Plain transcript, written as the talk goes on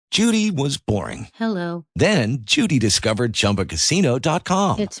Judy was boring. Hello. Then Judy discovered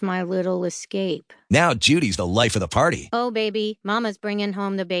ChumbaCasino.com. It's my little escape. Now Judy's the life of the party. Oh, baby, mama's bringing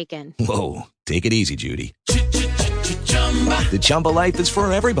home the bacon. Whoa, take it easy, Judy. The Chumba life is for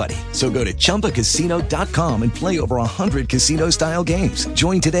everybody. So go to ChumbaCasino.com and play over 100 casino-style games.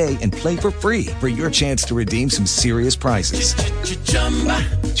 Join today and play for free for your chance to redeem some serious prizes.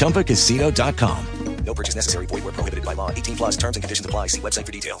 ChumbaCasino.com. No purchase necessary. Void where prohibited by law. 18 plus terms and conditions apply. See website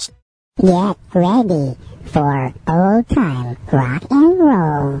for details. Get ready for old time rock and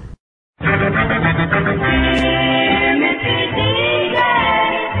roll.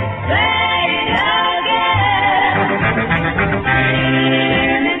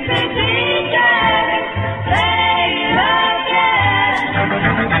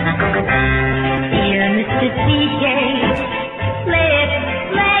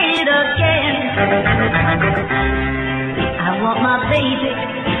 I want my baby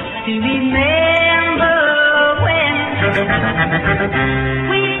to remember when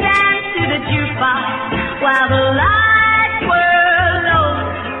we danced to the jukebox while the lights were low.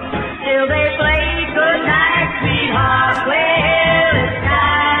 Still they played good night, sweetheart. Well, it's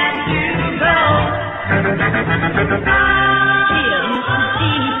time to go. Dear Mr.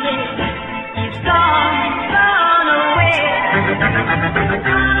 DJ, he's gone away.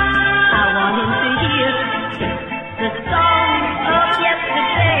 I want him to hear the song of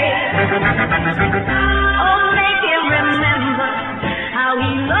yesterday. Oh, make him remember how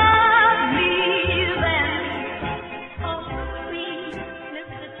he loved me then. Oh, sweet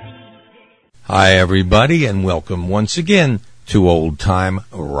Mr. DJ. Hi, everybody, and welcome once again to Old Time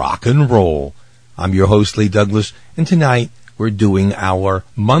Rock and Roll. I'm your host, Lee Douglas, and tonight we're doing our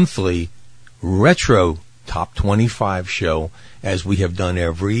monthly retro Top 25 show, as we have done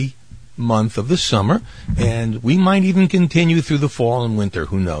every month of the summer, and we might even continue through the fall and winter,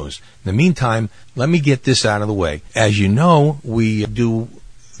 who knows. In the meantime, let me get this out of the way. As you know, we do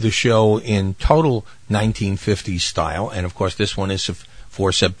the show in total 1950s style, and of course this one is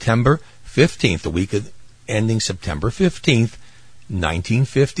for September 15th, the week ending September 15th,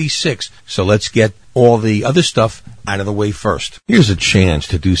 1956. So let's get all the other stuff out of the way first. Here's a chance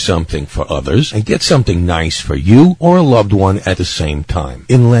to do something for others and get something nice for you or a loved one at the same time.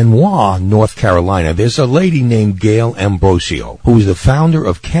 In Lenoir, North Carolina, there's a lady named Gail Ambrosio, who is the founder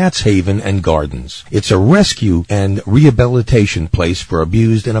of Cats Haven and Gardens. It's a rescue and rehabilitation place for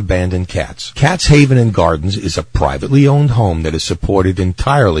abused and abandoned cats. Cats Haven and Gardens is a privately owned home that is supported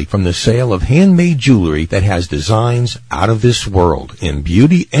entirely from the sale of handmade jewelry that has designs out of this world in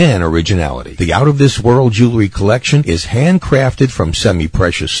beauty and originality. The Out of This World jewelry collection is handcrafted from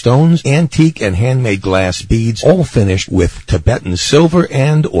semi-precious stones, antique and handmade glass beads, all finished with Tibetan silver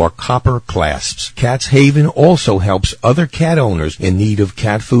and or copper clasps. Cats Haven also helps other cat owners in need of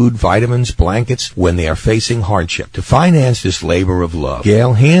cat food, vitamins, blankets when they are facing hardship. To finance this labor of love,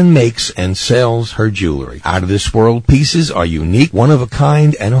 Gail hand makes and sells her jewelry. Out of This World pieces are unique, one of a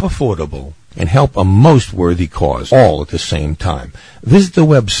kind, and affordable, and help a most worthy cause, all at the same time. Visit the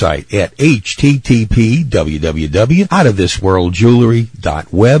website at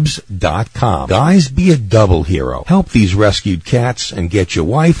http://outofthisworldjewelry.webs.com. Guys, be a double hero. Help these rescued cats and get your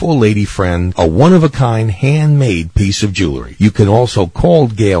wife or lady friend a one-of-a-kind handmade piece of jewelry. You can also call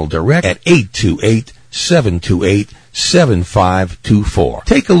Gail direct at 828-728-7524.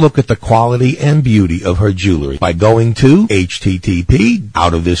 Take a look at the quality and beauty of her jewelry by going to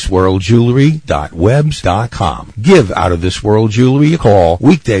http://outofthisworldjewelry.webs.com. Give Out of This World Jewelry a call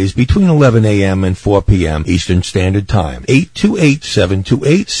weekdays between 11 a.m. and 4 p.m. Eastern Standard Time,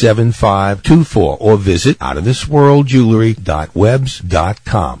 828-728-7524, or visit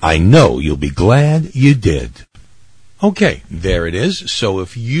outofthisworldjewelry.webs.com. I know you'll be glad you did. Okay, there it is. So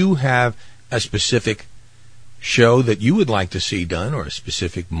if you have a specific show that you would like to see done, or a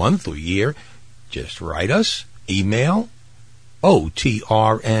specific month or year, just write us, email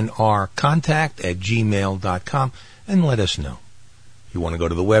otrnrcontact@gmail.com, and let us know. You want to go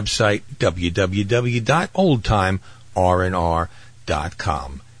to the website,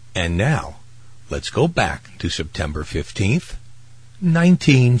 www.oldtimernr.com. And now, let's go back to September 15th,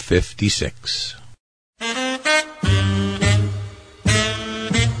 1956.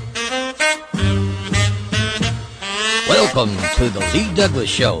 Welcome to the Lee Douglas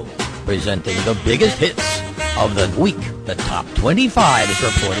Show, presenting the biggest hits of the week. The Top 25 is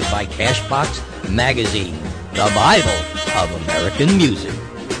reported by Cashbox Magazine, the Bible of American music.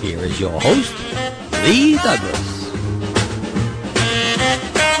 Here is your host, Lee Douglas.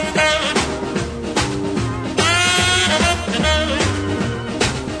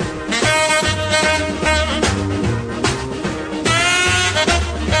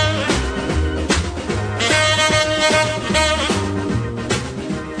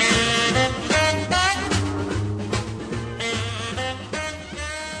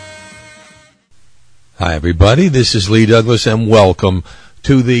 everybody. This is Lee Douglas, and welcome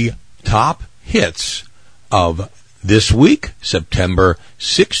to the top hits of this week, September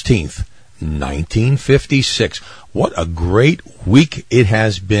 16th, 1956. What a great week it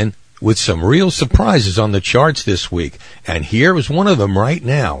has been, with some real surprises on the charts this week. And here is one of them right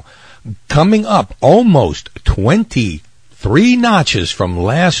now. Coming up almost 23 notches from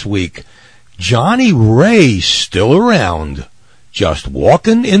last week, Johnny Ray, Still Around. Just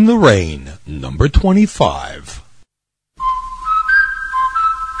Walkin' in the Rain, number 25.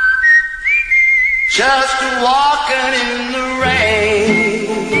 Just walking in the rain,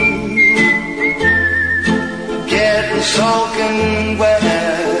 getting soaking wet,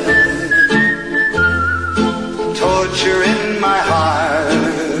 torture in my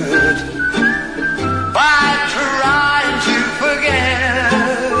heart, by trying to forget,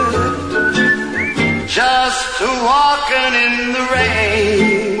 just walking in the rain,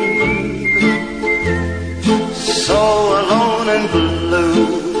 so alone and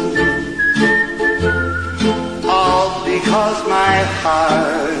blue. Because my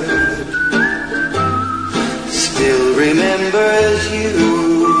heart still remembers you.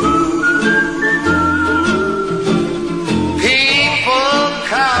 People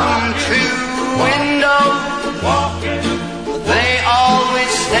come to windows, they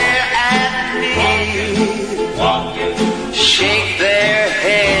always stare at me, shake their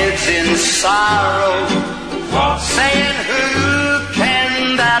heads in sorrow, saying, who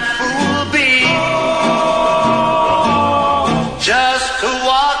can that fool be? Just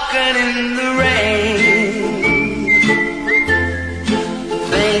walking in the rain,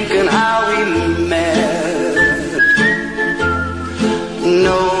 thinking how we met,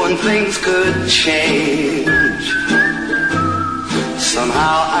 knowing things could change.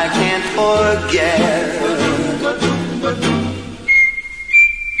 Somehow I can't forget.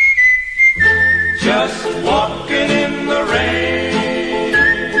 Just walking in the rain,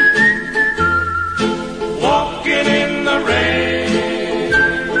 walking in the rain.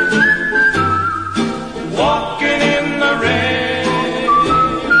 Walking in the rain,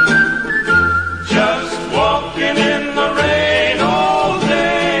 just walking in the rain all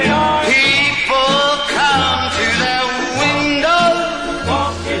day. People come to their windows,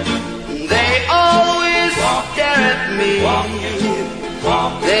 they always stare at me,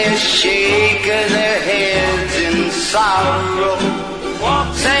 they're shaking their heads in sorrow,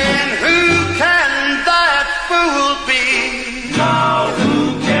 saying, who can that fool be? Now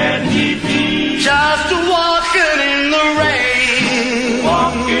who can he be? Just walking in the rain,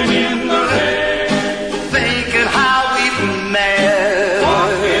 walking in the rain, thinking how we've met,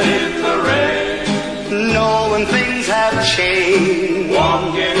 walking in the rain, knowing things have changed,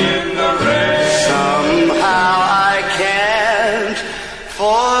 walking in the rain. Somehow I can't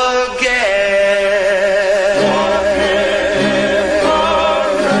forget. Walking in the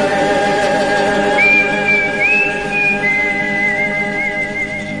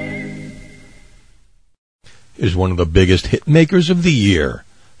Is one of the biggest hit makers of the year,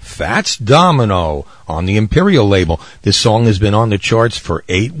 Fats Domino on the Imperial label. This song has been on the charts for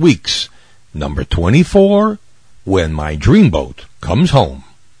 8 weeks. Number 24, When My Dreamboat Comes Home.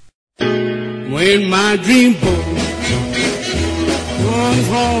 When my dreamboat comes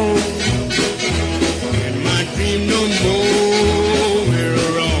home, and my dream no more will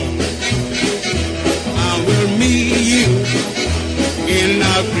roam, I will meet you and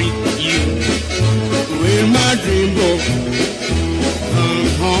I'll greet you. When my dreamboat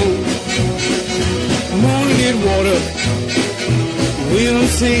comes home, moonlit water will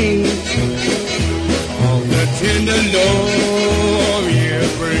sing of the tender love you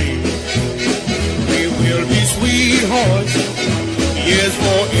bring. We will be sweethearts, yes,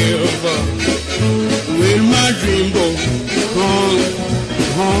 forever. When my dreamboat comes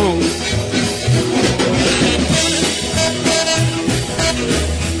home.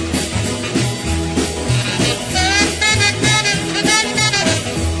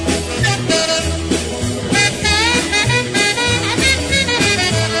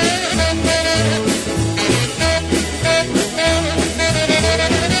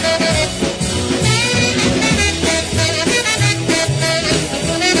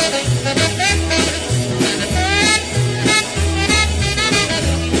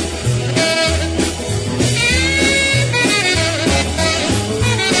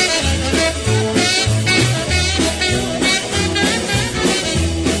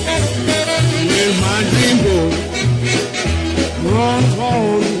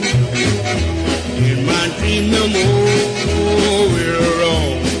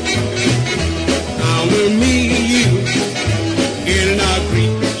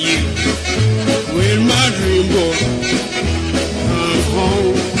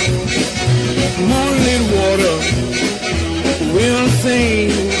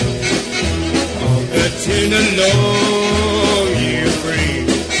 tender love you bring.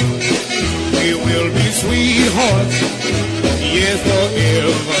 We will be sweethearts, yes,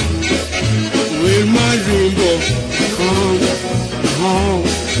 forever. Will my dream boy come home?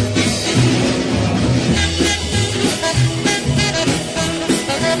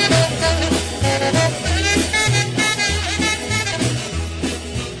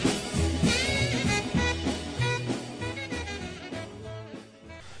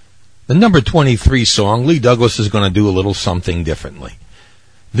 The number 23 song, Lee Douglas is going to do a little something differently.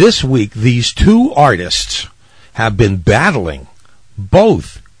 This week, these two artists have been battling,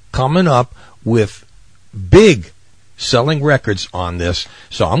 both coming up with big selling records on this.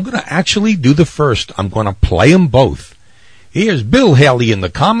 So I'm going to actually do the first. I'm going to play them both. Here's Bill Haley and the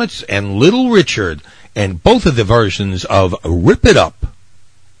Comets and Little Richard, and both of the versions of Rip It Up.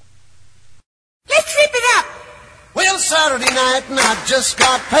 Let's rip it up! Well, Saturday night and I just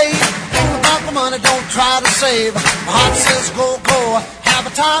got paid. All about the money, don't try to save. My heart says go, go, have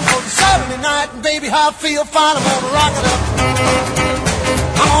a time for the Saturday night. And baby, how I feel fine, I'm gonna rock it up.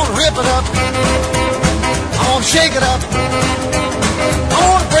 I'm gonna rip it up. I'm gonna shake it up. I'm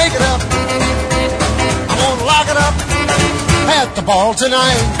gonna break it up. I'm gonna lock it up at the ball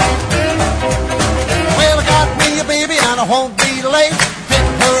tonight. Well, I got me a baby and I won't be late.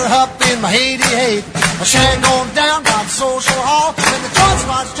 Picking her up in my 88. I shag on down by the social hall. When the joint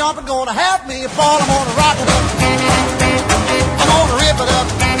starts jumping, gonna have me a ball. I'm gonna rock it up. I'm gonna rip it up.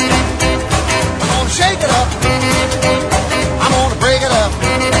 I'm gonna shake it up. I'm gonna break it up.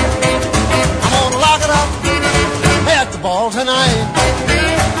 I'm gonna lock it up at the ball tonight.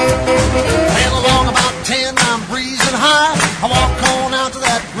 Well, along about 10, I'm breezing high. I walk on out to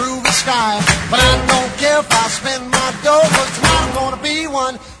that groovy sky. But I don't care if I spend my dough, 'cause tonight I'm gonna be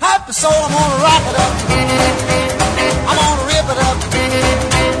one happy soul. I'm gonna rock it up. I'm gonna rip it up.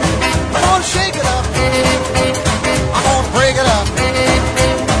 I'm gonna shake it up. I'm gonna break it up.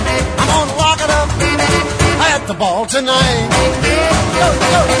 I'm gonna lock it up at the ball tonight. Go,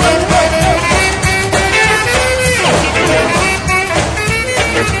 go, go, go, go.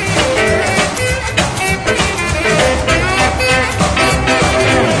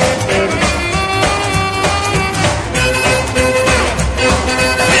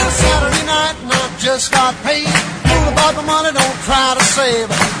 Just got paid. All about the money, don't try to save.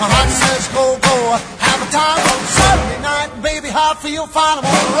 My heart says go, go, have a time on Saturday night. Baby, how I feel fine, I'm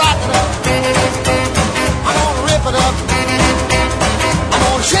gonna rock it up. I'm gonna rip it up. I'm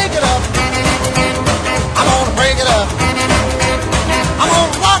gonna shake it up. I'm gonna break it up. I'm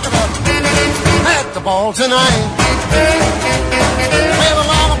gonna lock it up at the ball tonight. Well,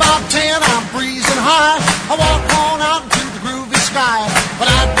 along about 10, I'm breezing high. I walk on out into the groovy sky. But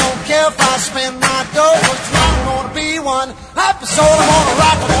I don't care if I spend my dough, 'cause tonight I'm gonna be one happy soul. I'm gonna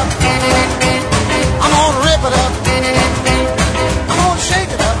rock it up. I'm gonna rip it up. I'm gonna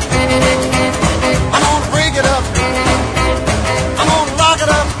shake it up. I'm gonna break it up. I'm gonna lock it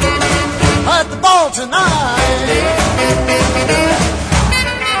up at the ball tonight.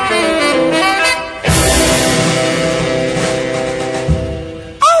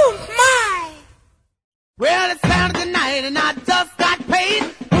 Oh my! Well, it's Saturday night and I just got paid.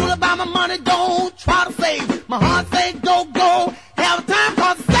 All about my money, don't try to save. My heart say go, go, have a time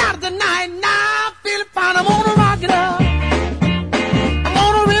 'cause it's Saturday night. Now I'm feeling fine, I'm gonna rock it up. I'm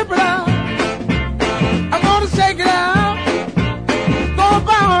gonna rip it up. I'm gonna shake it up. Gonna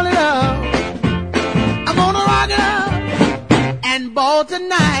ball it up. I'm gonna rock it up and ball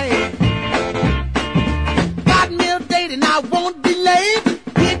tonight. Got me a date and I won't be late.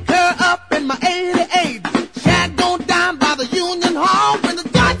 Pick her up in my 88. Shag on down by the Union Hall. When the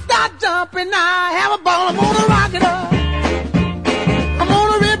joints start jumping, I have a ball. I'm gonna rock it up. I'm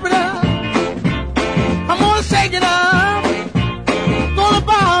gonna rip it up. I'm gonna shake it up. Gonna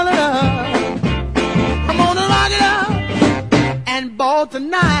ball it up. I'm gonna rock it up and ball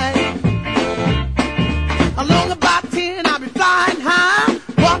tonight. Along about 10, I'll be flying high.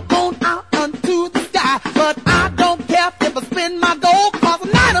 Walk on out unto the sky. But I don't care if I spend my gold, 'cause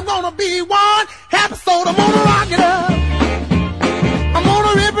tonight I'm gonna be one happy soul. I'm gonna rock it up. I'm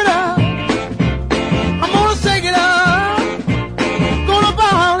gonna rip it up. I'm gonna shake it up. Gonna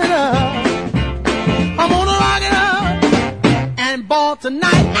ball it up. I'm gonna rock it up and ball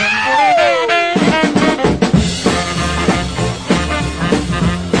tonight.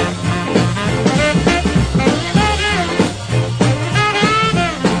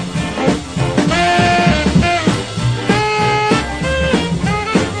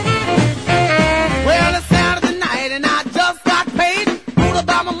 Well, it's Saturday night and I just got paid. All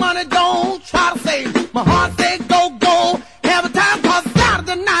about my money, don't try to save. My heart say go, go, have a time 'cause it's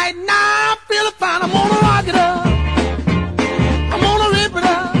Saturday night. Now I'm feeling fine, I'm gonna rock it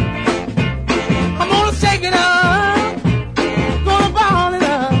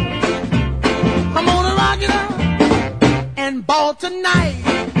ball tonight.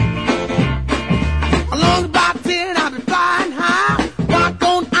 Along about 10, I'll be flying high. Rock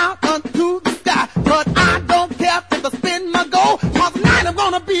on out unto the sky. But I don't care if I spin my goal. Cause tonight I'm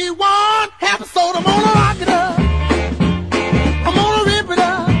gonna be one happy soul. I'm gonna rock it up. I'm gonna rip it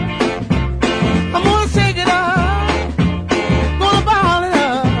up. I'm gonna shake it up. Gonna ball it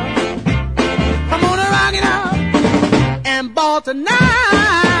up. I'm gonna rock it up and ball tonight.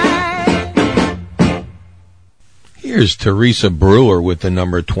 Here's Teresa Brewer with the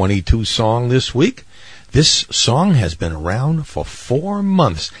number 22 song this week. This song has been around for 4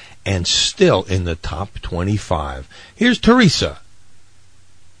 months and still in the top 25. Here's Teresa,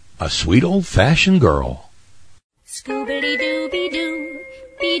 A Sweet Old-Fashioned Girl. Scooby-Dooby-Doo,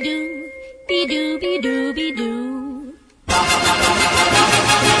 be-doo, be-doo, be-doo, be-doo.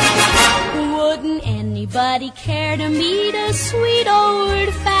 Wouldn't anybody care to meet a sweet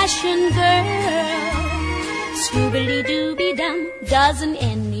old-fashioned girl? Scooby-Dooby-Dum, doesn't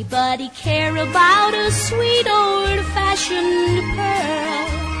anybody care about a sweet old-fashioned pearl?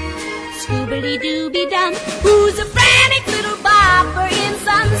 Scooby-Dooby-Dum, who's a frantic little bopper in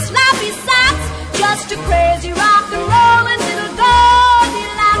some sloppy socks? Just a crazy rock and rollin' little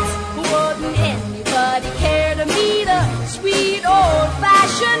Goldilocks. Wouldn't anybody care to meet a sweet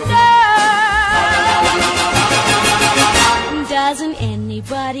old-fashioned girl? Doesn't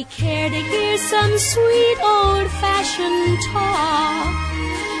anybody care to hear some sweet old-fashioned talk?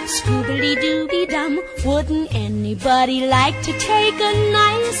 Scooby-Dooby-Dum, wouldn't anybody like to take a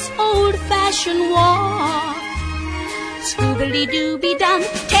nice old-fashioned walk? Scooby-Dooby-Dum,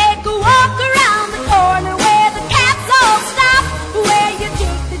 take a walk around the corner where the cats all stop, where you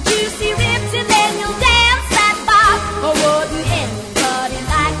take the juicy ribs and then you'll dance that bop. Or wouldn't anybody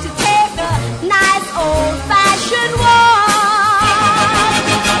like to take a nice old-fashioned walk?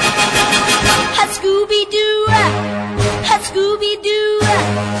 A Scooby-Doo, a Scooby-Doo,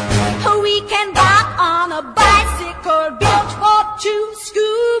 we can rock on a bicycle built for two.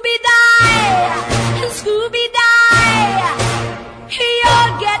 Scooby-Dye, Scooby-Dye,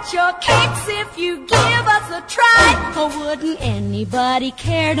 you'll get your kicks if you give us a try. Or wouldn't anybody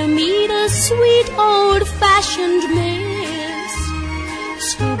care to meet a sweet old-fashioned miss?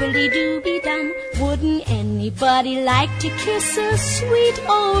 Scooby-Dooby-Dum, wouldn't anybody like to kiss a sweet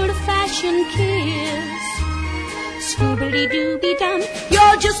old-fashioned kiss? Scooby-Dooby-Dum,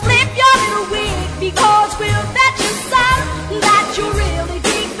 you'll just flip your little wig, because we'll bet you some that you really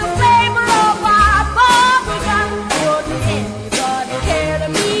dig the flavor of our bubblegum. Wouldn't anybody care to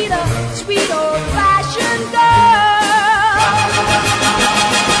meet a sweet old-fashioned girl?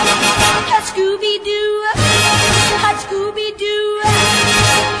 A Scooby-Doo, a Scooby-Doo,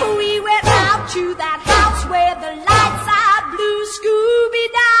 we went out to that house where the lights are blue.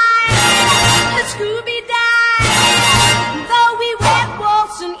 Scooby-Dye, Scooby-Dye, though we went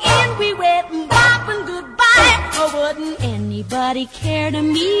waltzing in, we went bopping goodbye. Or wouldn't anybody care to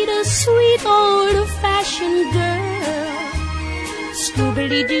meet a sweet old-fashioned girl?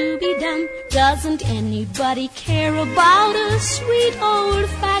 Scooby-Dooby-Dum, doesn't anybody care about a sweet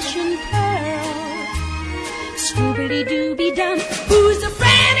old-fashioned pearl? Scooby-Dooby-Dum, who's a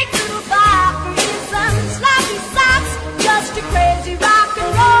frantic little bopper in some sloppy socks? Just a crazy rock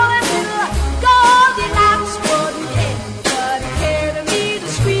and rollin' little Goldilocks. Wouldn't anybody care to meet a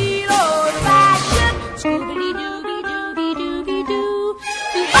sweet old-fashioned Scooby-Dooby-Dooby-Dooby-Doo?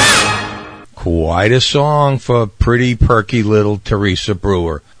 Quite a song for pretty perky little Teresa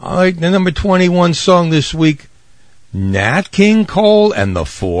Brewer. All right, the number 21 song this week, Nat King Cole and the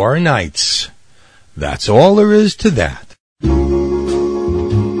Four Knights. That's all there is to that.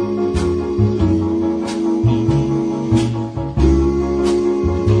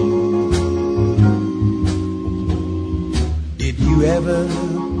 Did you ever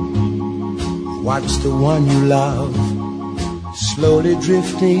watch the one you love slowly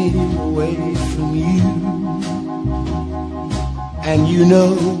drifting away from you? And you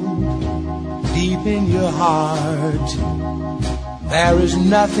know, deep in your heart, there is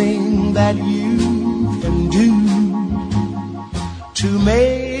nothing that you can do to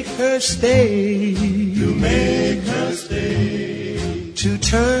make her stay, to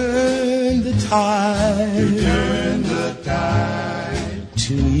turn the tide,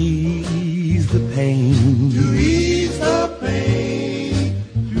 to ease the pain,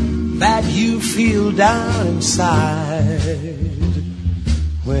 that you feel down inside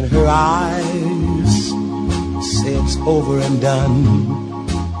when her eyes say it's over and done.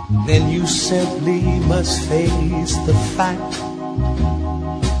 Then you simply must face the fact.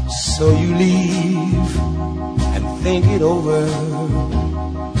 So you leave and think it over.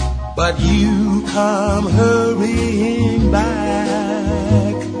 But but you come hurrying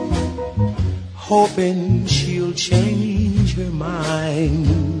back, hoping she'll change her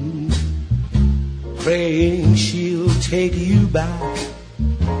mind, praying she'll take you back.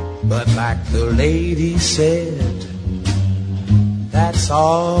 But like the lady said, that's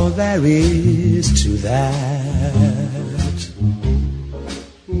all there is to that.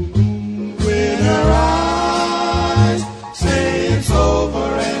 When her eyes say it's over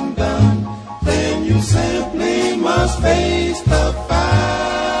and done, then you simply must face the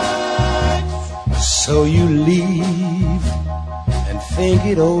facts. So you leave and think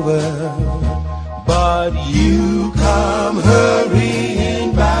it over, but you come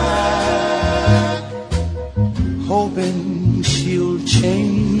hurrying back, hoping she'll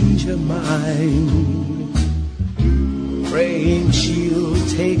change her mind, praying she'll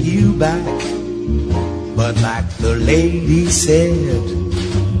take you back. But like the lady said,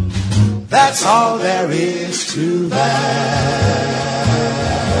 that's all there is to that.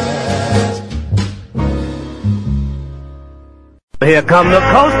 Here come the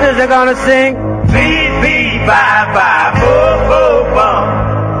coasters, they're gonna sing beep, beep, bye, bye, boo, boo, bum.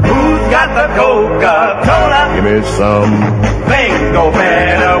 Who's got the Coca-Cola? Give me some. Things go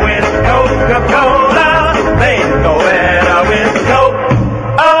better with Coca-Cola. Things go better with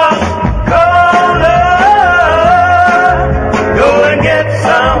Coca-Cola. Go and get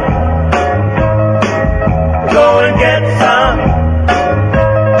some. Go and get some.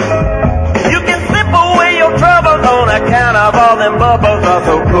 You can slip away your troubles on account of all them bubbles are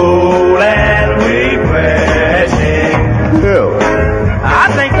so cool and refreshing.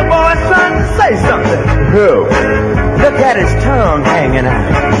 I think the boy's trying to say something. Look at his tongue hanging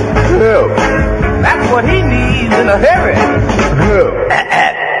out. That's what he needs in a hurry.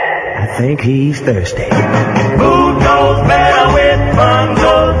 I think he's thirsty. Food goes better with fun,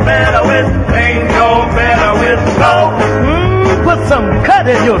 goes better with things go better with Coke. Put some cut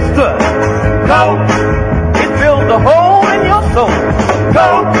in your strut. Coke, it fills the hole in your soul.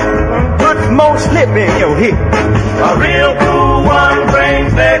 Coke, puts more slip in your hip. A real cool one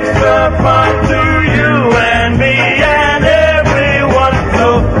brings extra fun to you and me and everyone.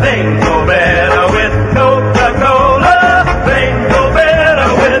 So things go better with Coca-Cola. Things go better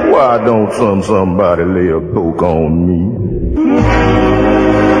with. Why don't somebody lay a Coke on me?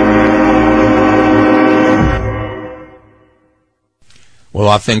 Well,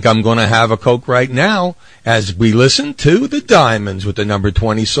 I think I'm going to have a Coke right now as we listen to the Diamonds with the number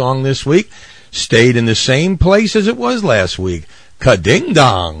 20 song this week. Stayed in the same place as it was last week. Ka-ding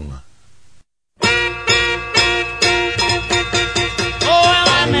dong. Oh, well,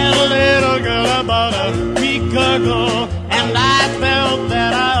 I met a little girl about a week ago, and I felt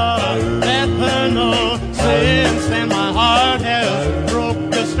that I ought to let her know. Since then, my heart has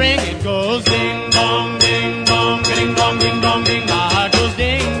broke the string. It goes ding dong, ding dong, ding dong, ding dong, ding. My heart goes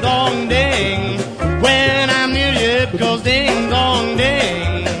ding dong, ding. When I'm near you, it goes ding dong, ding.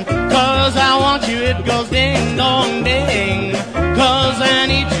 'Cause I want you, it goes ding dong, ding. 'Cause I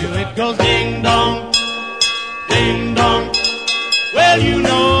need you, it goes ding dong, ding dong. Well, you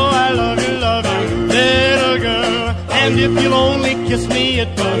know I love you, little girl. And if you'll only kiss me, it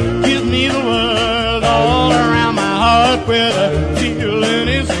will give me the world. All around my heart where the feeling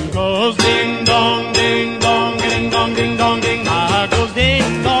is, it goes ding dong, ding dong, ding dong, ding dong, ding. My heart goes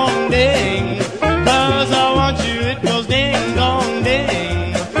ding dong, ding. 'Cause I want you, it goes ding dong,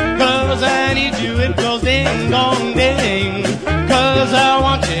 ding. 'Cause I need you, it goes ding dong, ding. 'Cause I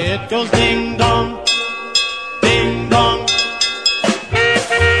want you, it goes ding dong, ding dong.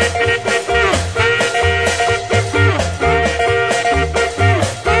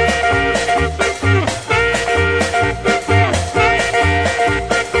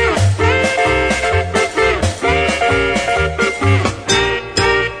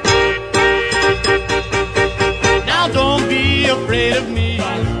 Now don't be afraid of me,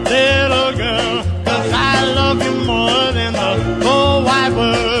 little girl, 'cause I love you more than the whole wide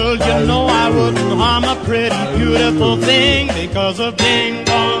world. You know I wouldn't harm a pretty, beautiful thing because of ding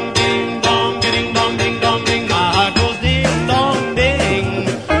dong, ding dong, ding dong, ding dong, ding. My heart goes ding dong, ding.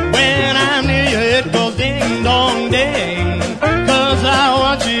 When I'm near you, it goes ding dong, ding. 'Cause I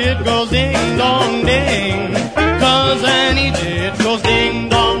want you, it goes ding dong, ding. 'Cause I need you, it goes ding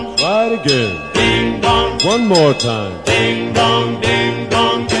dong. Right again. Ding dong. One more time. Ding dong, ding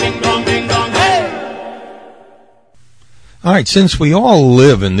dong, ding dong, ding dong, hey! All right, since we all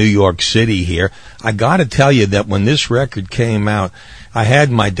live in New York City here, I got to tell you that when this record came out, I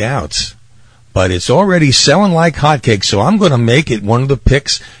had my doubts. But it's already selling like hotcakes, so I'm going to make it one of the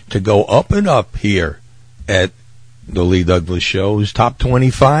picks to go up and up here at The Lee Douglas Show's Top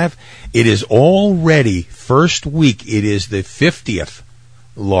 25. It is already, first week, it is the 50th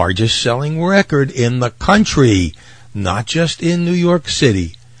largest selling record in the country, not just in New York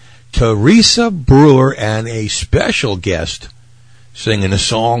City. Teresa Brewer and a special guest singing a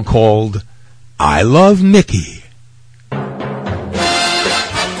song called I Love Mickey.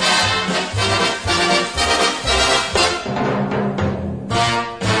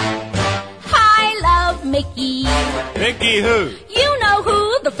 Mickey who? You know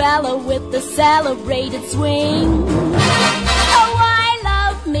who, the fellow with the celebrated swing. Oh, I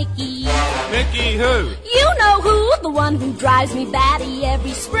love Mickey. Mickey who? You know who, the one who drives me batty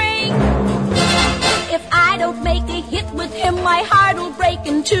every spring. If I don't make a hit with him, my heart'll break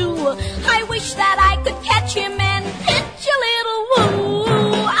in two. I wish that I could catch him and pitch a little woo.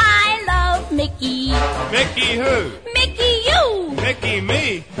 I love Mickey. Mickey who? Mickey you. Mickey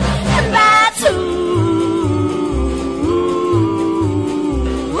me. And that's who.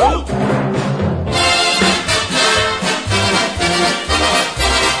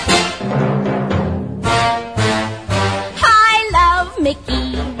 I love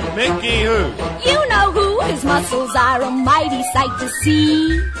Mickey. Mickey who? You know who, his muscles are a mighty sight to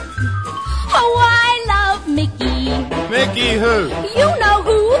see. Oh, I love Mickey. Mickey who? You know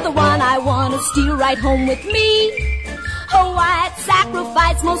who, the one I want to steal right home with me. Oh, I'd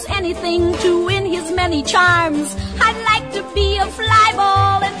sacrifice most anything to win his many charms. I'd like to be a fly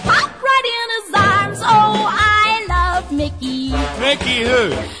ball and pop right in his arms. Oh, I love Mickey. Mickey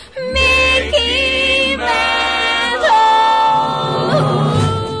who? Mickey Mantle.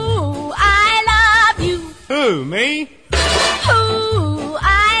 I love you. Who, me? Who,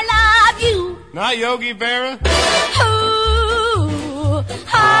 I love you. Not Yogi Berra? Who,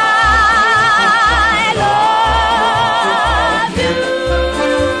 I love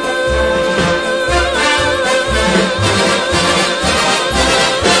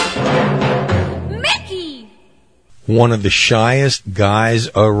one of the shyest guys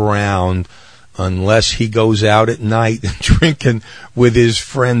around unless he goes out at night drinking with his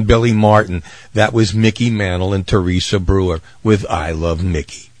friend Billy Martin. That was Mickey Mantle and Teresa Brewer with I Love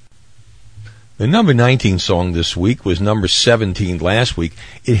Mickey. The number 19 song this week was number 17 last week.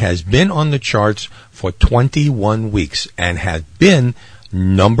 It has been on the charts for 21 weeks and has been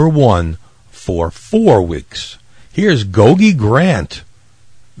number 1 for 4 weeks. Here's Gogi Grant,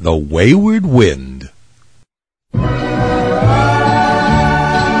 The Wayward Wind.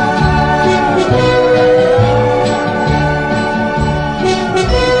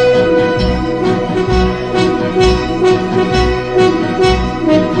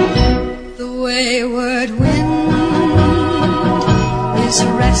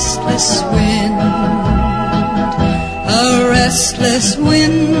 Restless wind, a restless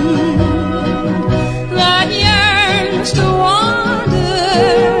wind that yearns to wander,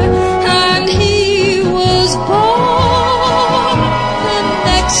 and he was born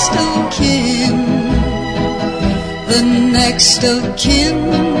the next of kin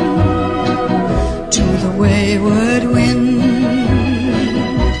to the wayward wind.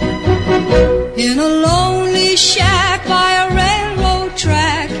 In a lonely shack by a railroad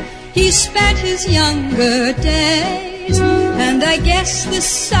track, he spent his younger days, and I guess the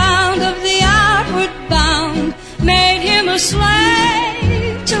sound of the outward bound made him a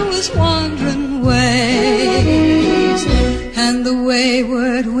slave to his wandering ways. And the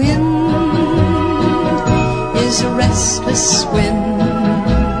wayward wind is a restless wind,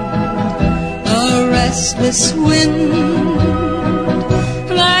 a restless wind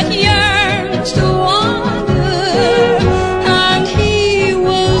that yearns to wander, and he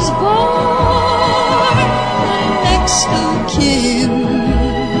was born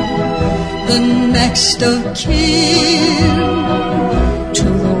the next of kin to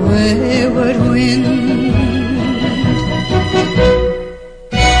the wayward wind.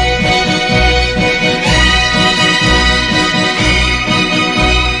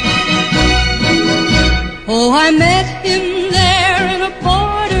 Oh, I met him there in a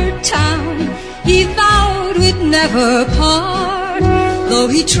border town. He vowed we'd never part, though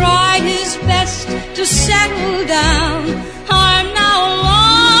he tried his best to settle down. I'm now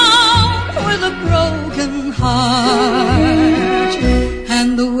alone with a broken heart,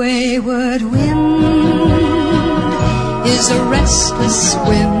 and the wayward wind is a restless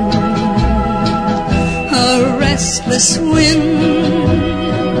wind, a restless wind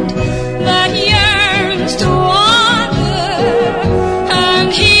that yearns to wander,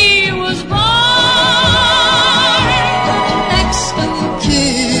 and he was born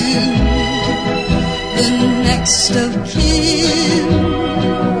the next of kin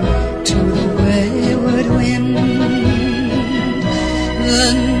to the wayward wind.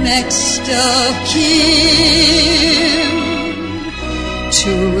 the next of kin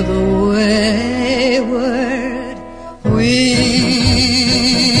to the wayward wind.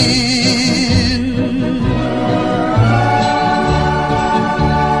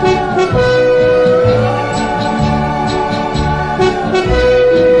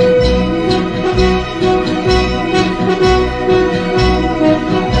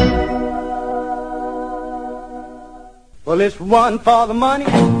 Well, it's 1 for the money,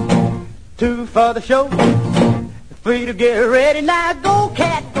 2 for the show, 3 to get ready. Now go,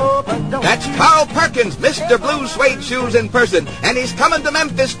 cat, go, but don't. That's Carl Perkins, Mr. Blue Suede Shoes in person, and he's coming to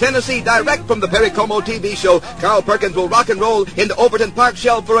Memphis, Tennessee, direct from the Perry Como TV show. Carl Perkins will rock and roll into Overton Park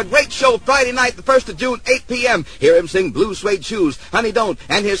Shell for a great show Friday night, the 1st of June, 8 p.m. Hear him sing Blue Suede Shoes, Honey Don't,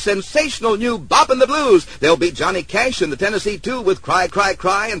 and his sensational new Boppin' the Blues. There'll be Johnny Cash in the Tennessee 2 with Cry, Cry,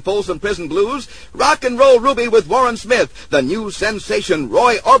 Cry and Folsom Prison Blues. Rock and Roll Ruby with Warren Smith. The new sensation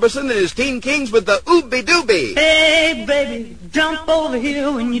Roy Orbison and his Teen Kings with the Ooby Dooby. Hey, baby, jump over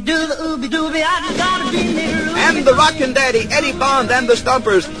here when you do the ooby dooby. I just gotta be near you. And the Rockin' Daddy, Eddie Bond and the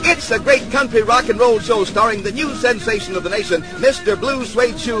Stompers. It's a great country rock and roll show starring the new sensation of the nation, Mr. Blue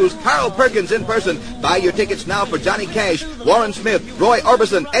Suede Shoes, Carl Perkins in person. Buy your tickets now for Johnny Cash, Warren Smith, Roy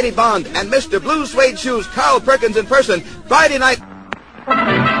Orbison, Eddie Bond, and Mr. Blue Suede Shoes, Carl Perkins in person, Friday night.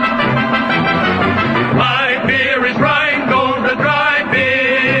 My beer is Rheingold, the dry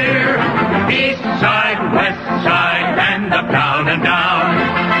beer. East side, west side, and up, down, and down.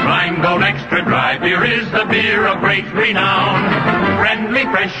 Rheingold Extra Dry Beer is the beer of great renown. Friendly,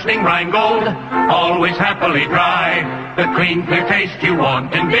 freshening Rheingold, always happily dry. The clean, clear taste you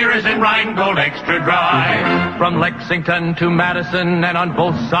want in beer is in Rheingold Extra Dry. From Lexington to Madison and on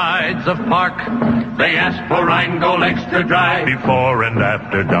both sides of Park, they ask for Rheingold Extra Dry before and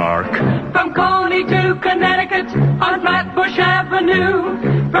after dark. From Coney to Connecticut on Flatbush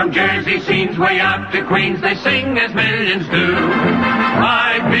Avenue. From Jersey scenes way out to Queens, they sing as millions do.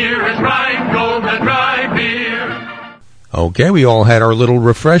 My beer is Rheingold, the dry beer. Okay, we all had our little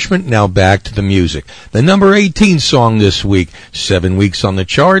refreshment. Now back to the music. The number 18 song this week, 7 weeks on the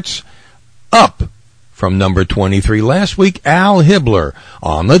charts, Up from number 23 last week, Al Hibbler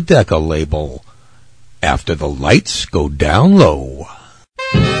on the Decca label. After the Lights Go Down Low.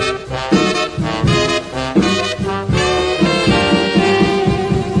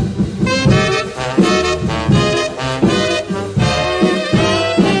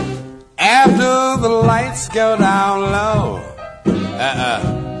 After the lights go down low,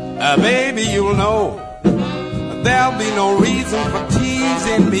 baby, you'll know there'll be no reason for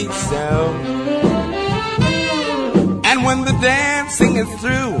teasing me so. And when the dancing is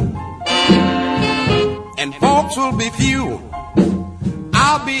through and folks will be few,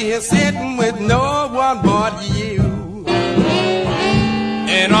 I'll be here sitting with no one but you,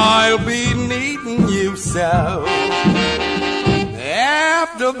 and I'll be needing you so.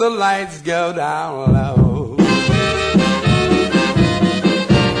 After the lights go down low,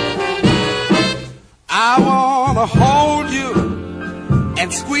 I wanna hold you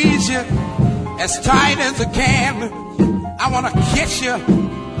and squeeze you as tight as I can. I wanna kiss you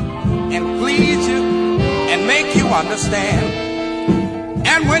and please you and make you understand.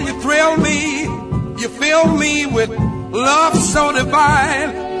 And when you thrill me, you fill me with love so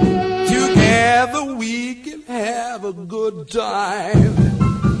divine. Together we can have a good time.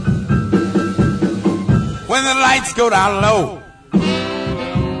 When the lights go down low,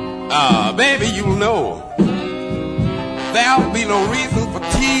 baby, you'll know there'll be no reason for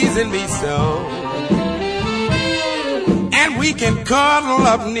teasing me so. And we can cuddle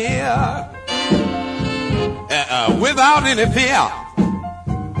up near without any fear,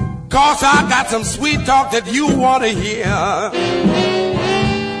 'cause I got some sweet talk that you want to hear,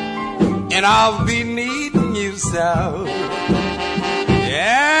 and I'll be needing you so.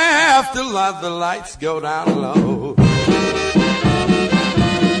 After the lights go down low.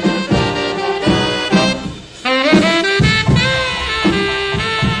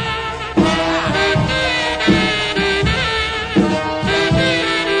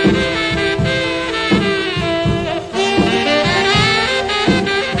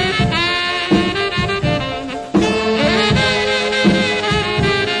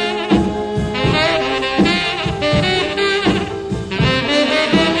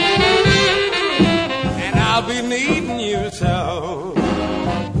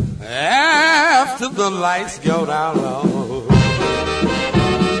 The lights go down low,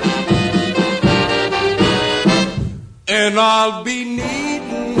 and I'll be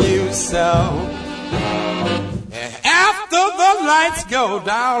needing you so. After the lights go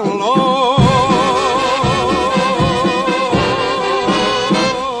down low.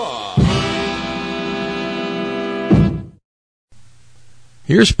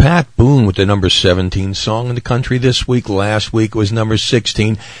 Here's Pat Boone with the number 17 song in the country this week. Last week was number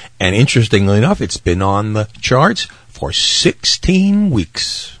 16, and interestingly enough, it's been on the charts for 16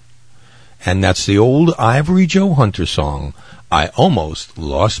 weeks. And that's the old Ivory Joe Hunter song, I Almost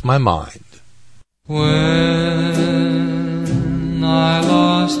Lost My Mind. When I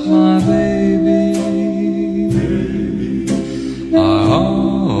lost my baby, I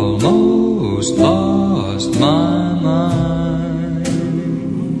almost lost my mind.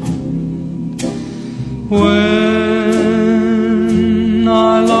 When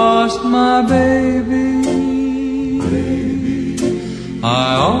I lost my baby,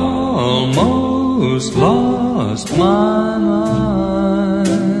 I almost lost my mind.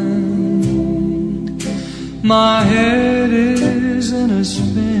 My head is in a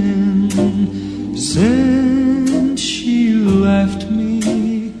spin since she left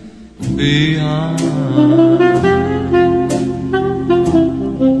me behind.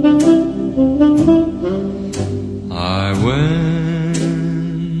 I went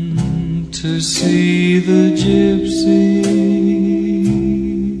to see the gypsy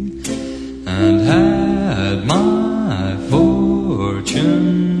and had my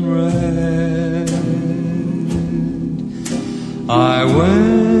fortune read. I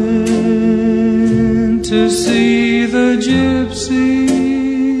went to see the gypsy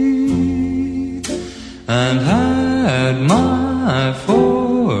and had my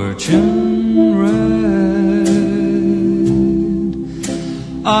fortune read.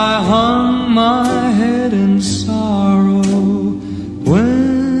 I hung my head in sorrow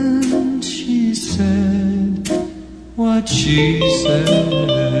when she said what she said.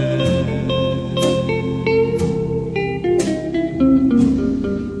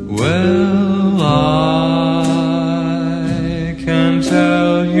 Well, I can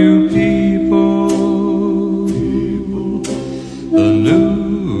tell you people, the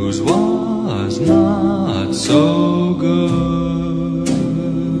news was not so good.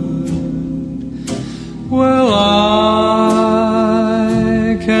 Well, I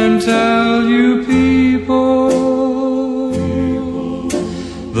can tell you people,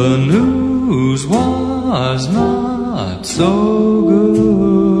 the news was not so good.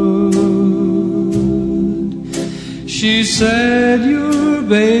 She said your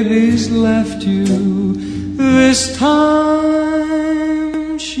baby's left you, this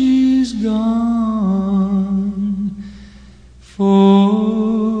time she's gone for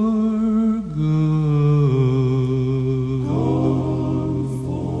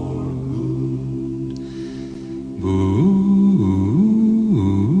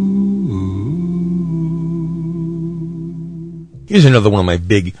Here's another one of my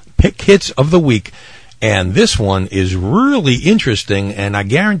big pick hits of the week, and this one is really interesting, and I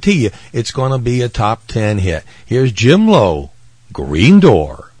guarantee you it's going to be a top 10 hit. Here's Jim Lowe, Green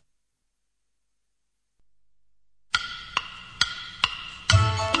Door.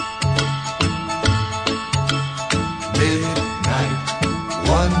 Midnight,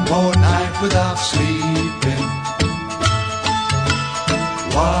 one more night without sleeping,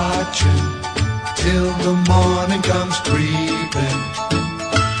 watching till the morning comes creeping.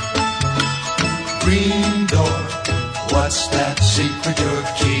 Green door, what's that secret you're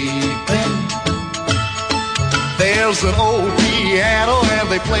keeping? There's an old piano and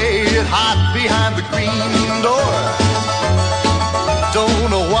they play it hot behind the green door. Don't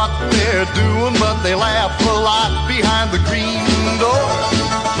know what they're doing, but they laugh a lot behind the green door.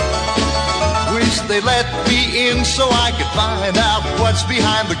 Wish they let me in so I could find out what's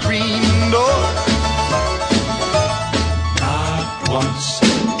behind the green door. Once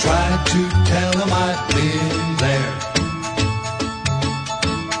tried to tell them I'd been there.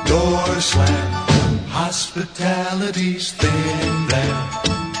 Door slammed, hospitality's thin there.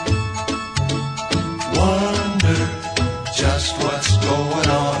 Wonder just what's going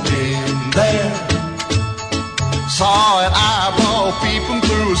on in there. Saw an eyeball peeping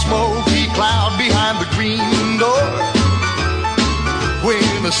through a smoky cloud behind the green door. When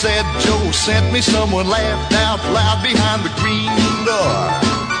I said Joe sent me, someone laughed out loud behind the green door.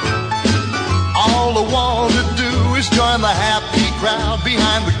 All I want to do is join the happy crowd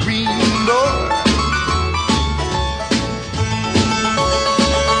behind the green door.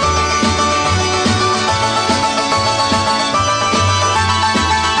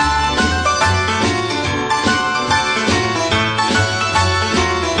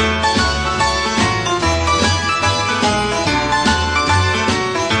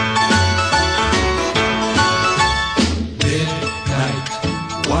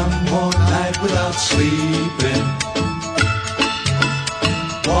 Sleeping,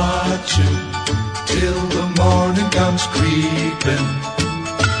 watching till the morning comes creeping.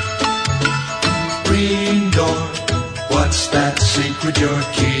 Green door, what's that secret you're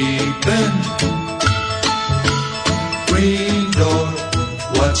keeping? Green door,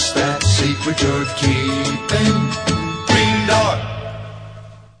 what's that secret you're keeping? Green door.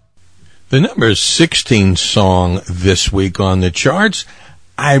 The number 16 song this week on the charts,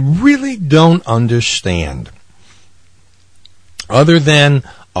 I really don't understand. Other than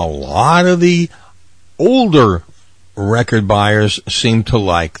a lot of the older record buyers seem to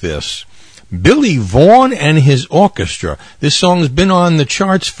like this. Billy Vaughn and his orchestra. This song's been on the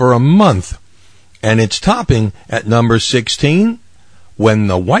charts for a month, and it's topping at number 16, When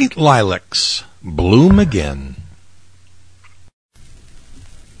the White Lilacs Bloom Again.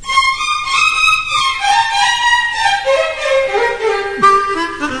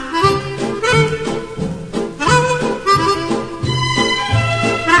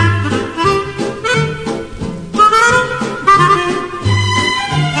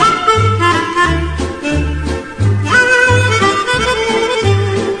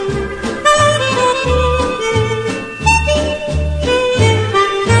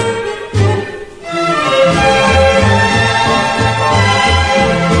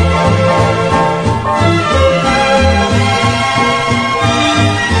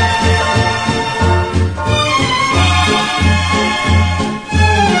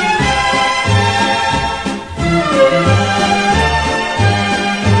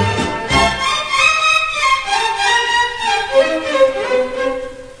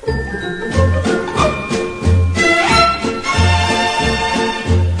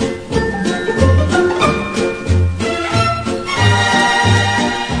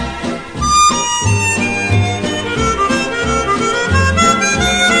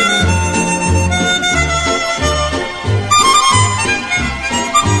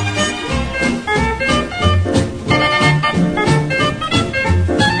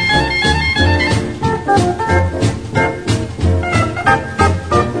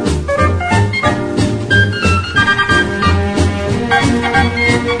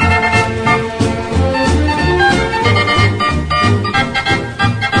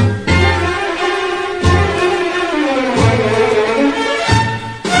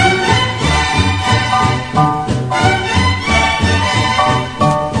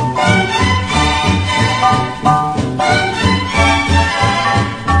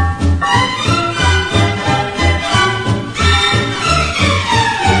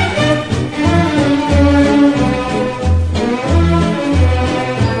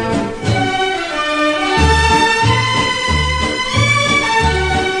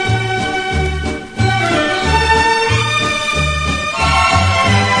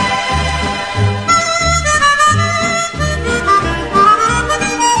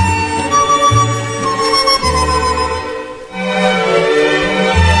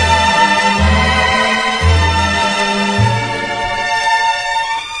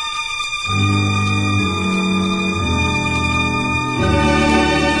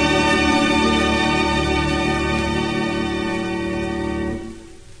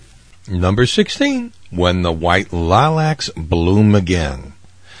 Number 16, When the White Lilacs Bloom Again.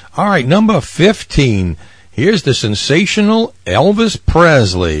 All right, number 15. Here's the sensational Elvis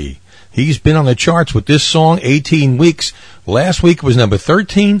Presley. He's been on the charts with this song 18 weeks. Last week was number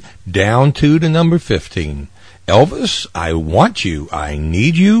 13, down to number 15. Elvis, I want you, I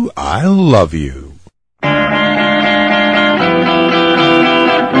need you, I love you.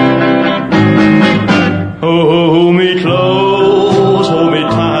 Hold me close, hold me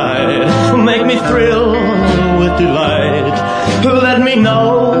tight, make me thrill with delight. Let me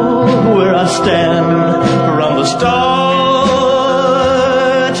know where I stand from the start.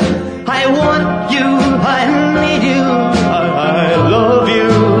 I want you, I need you, I love you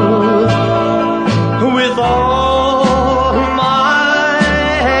with all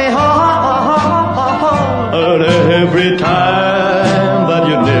my heart. And every time that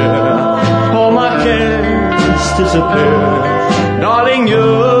you're near, all my cares disappear. Darling,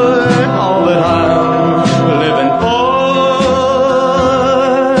 you're all that I'm living for.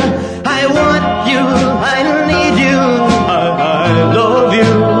 I want you, I need you, I love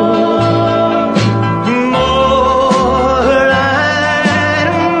you more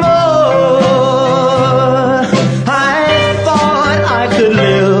and more. I thought I could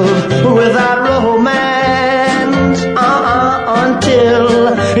live without romance until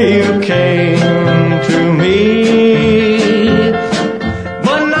you came to me.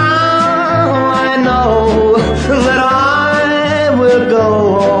 But now I know that I will go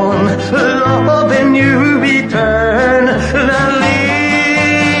on loving you eternally.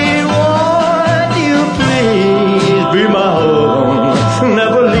 Won't you please be my own?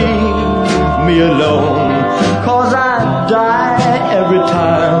 Never leave me alone.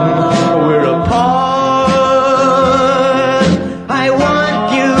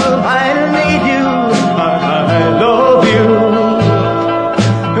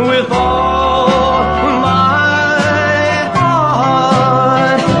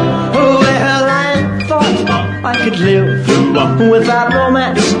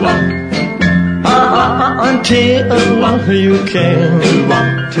 until you came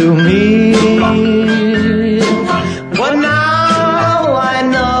to me. But now I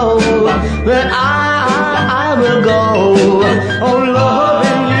know that I will go on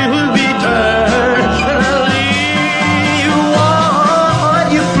loving you eternally.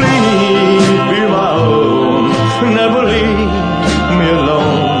 Won't you please be my own? Never leave me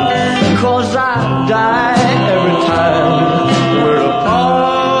alone, 'cause I die every time we're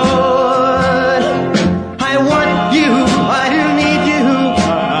apart. I want you, I need you, I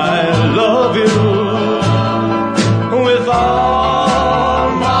love you with all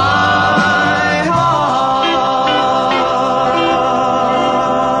my heart.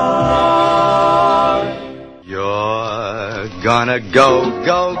 You're gonna go,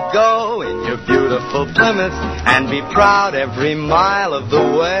 go, go in your beautiful Plymouth and be proud every mile of the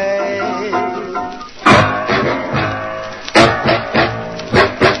way.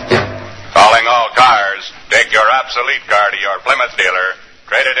 Calling all cars. Take your obsolete car to your Plymouth dealer.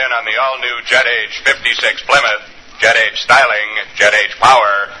 Trade it in on the all-new Jet Age 56 Plymouth. Jet Age styling, Jet Age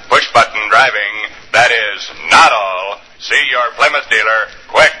power, push-button driving. That is not all. See your Plymouth dealer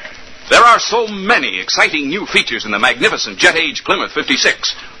quick. There are so many exciting new features in the magnificent Jet Age Plymouth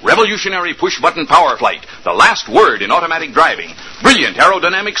 56. Revolutionary push-button power flight, the last word in automatic driving. Brilliant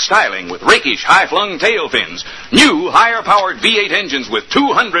aerodynamic styling with rakish high-flung tail fins. New higher-powered V8 engines with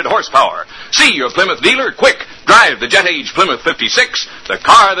 200 horsepower. See your Plymouth dealer quick. Drive the Jet Age Plymouth 56, the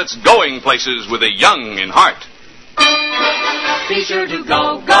car that's going places with a young in heart. Be sure to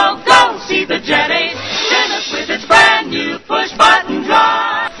go, go, go. See the Jet Age Plymouth with its brand new push-button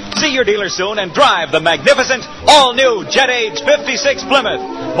drive. See your dealer soon and drive the magnificent, all-new Jet Age 56 Plymouth.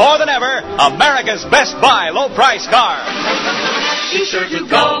 More than ever, America's best buy low-price car. Be sure to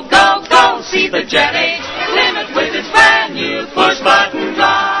go, go, go. See the Jet Age Plymouth with its brand new push-button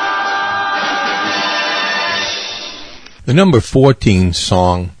drive. The number 14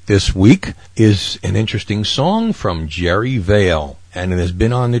 song this week is an interesting song from Jerry Vale, and it has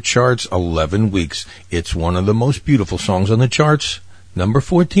been on the charts 11 weeks. It's one of the most beautiful songs on the charts. Number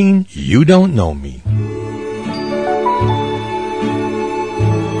 14, You Don't Know Me.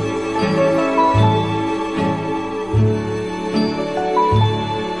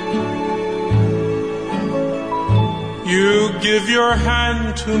 You give your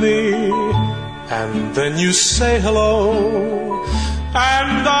hand to me, and then you say hello,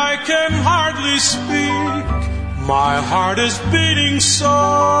 and I can hardly speak. My heart is beating so,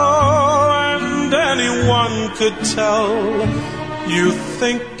 and anyone could tell. You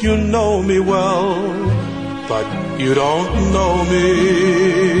think you know me well, but you don't know me.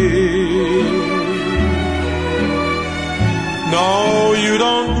 No, you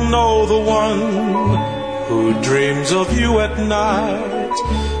don't know the one who dreams of you at night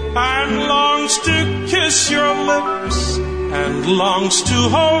and longs to kiss your lips and longs to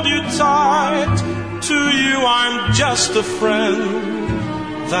hold you tight. To you I'm just a friend,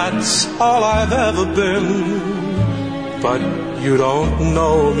 that's all I've ever been, but you don't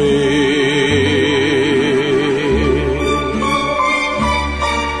know me.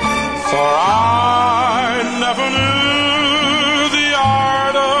 For I never knew the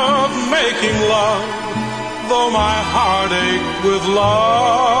art of making love, though my heart ached with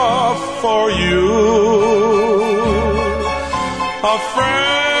love for you.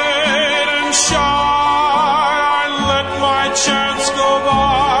 Afraid and shy, I let my chance go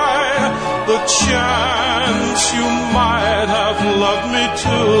by, the chance you might have loved me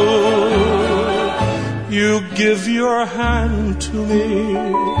too. You give your hand to me,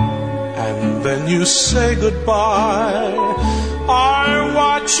 and then you say goodbye. I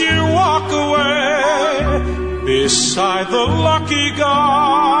watch you walk away beside the lucky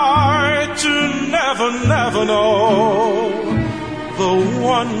guy, to never, never know the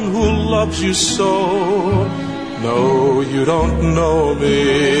one who loves you so. No, you don't know me.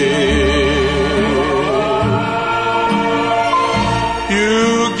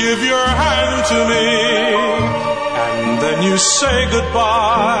 You give your hand to me, and then you say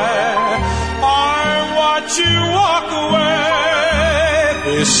goodbye. I watch you walk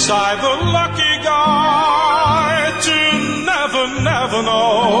away beside the lucky guy, to never, never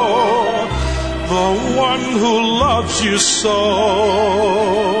know the one who loves you so.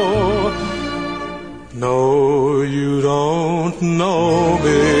 No, you don't know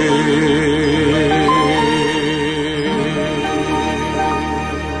me.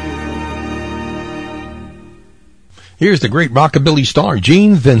 Here's the great rockabilly star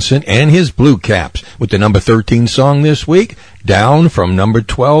Gene Vincent and his Blue Caps with the number 13 song this week, down from number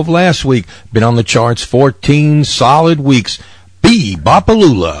 12 last week. Been on the charts 14 solid weeks. Be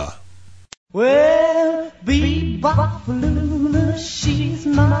Bebopalula. Well, Bebopalula, she's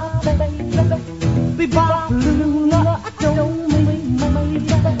my baby. Bebopalula, I don't mean my baby.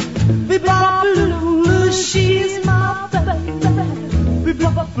 Bebopalula, she's my baby.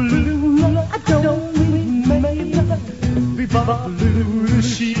 Bebopalula, I don't mean my baby. Bebopalula,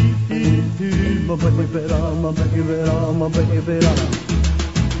 she's my baby, my baby.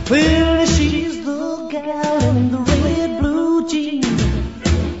 Well, she's the gal in the red blue jeans.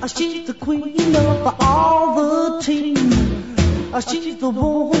 She's the queen of all the teams. She's the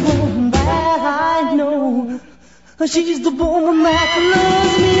woman that I know. She's the woman that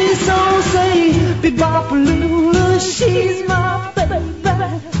loves me so. Say, Bebopalula, she's my baby.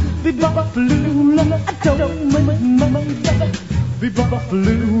 Bebopalula, I don't mean my baby.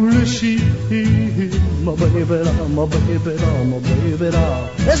 Bebopalula, she's my baby, my baby, my baby.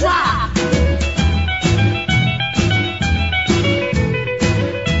 Let's rock!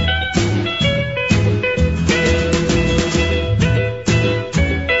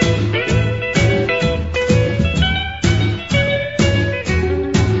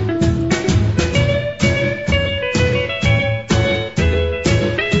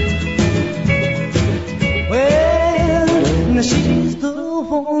 She's the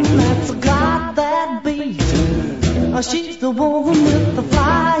one that's got that beat. She's the one with the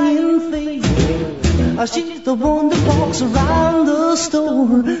flying feet. She's the one that walks around the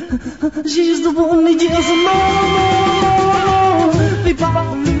store. She's the one that yells more.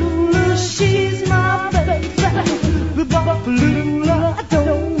 Bebopalula, she's my baby. Bebopalula, I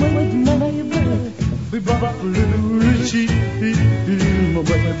don't mean my baby. Bebopalula, she's my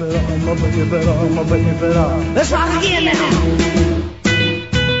baby, my baby, my baby. Let's rock again now.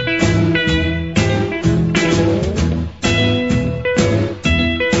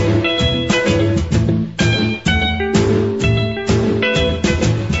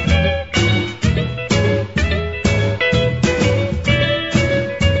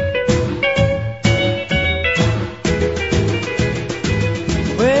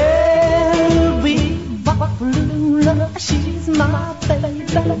 She's my baby.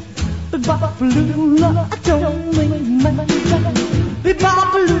 Bebopalula, I don't mean my baby.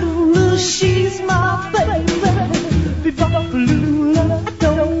 Bebopalula, she's my baby. Bebopalula, I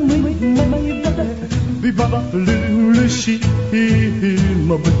don't mean my baby. Bebopalula, she's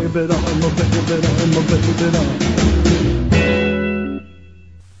my baby, my baby.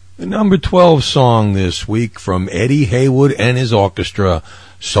 The number 12 song this week from Eddie Haywood and his orchestra,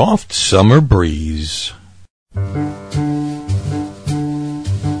 Soft Summer Breeze.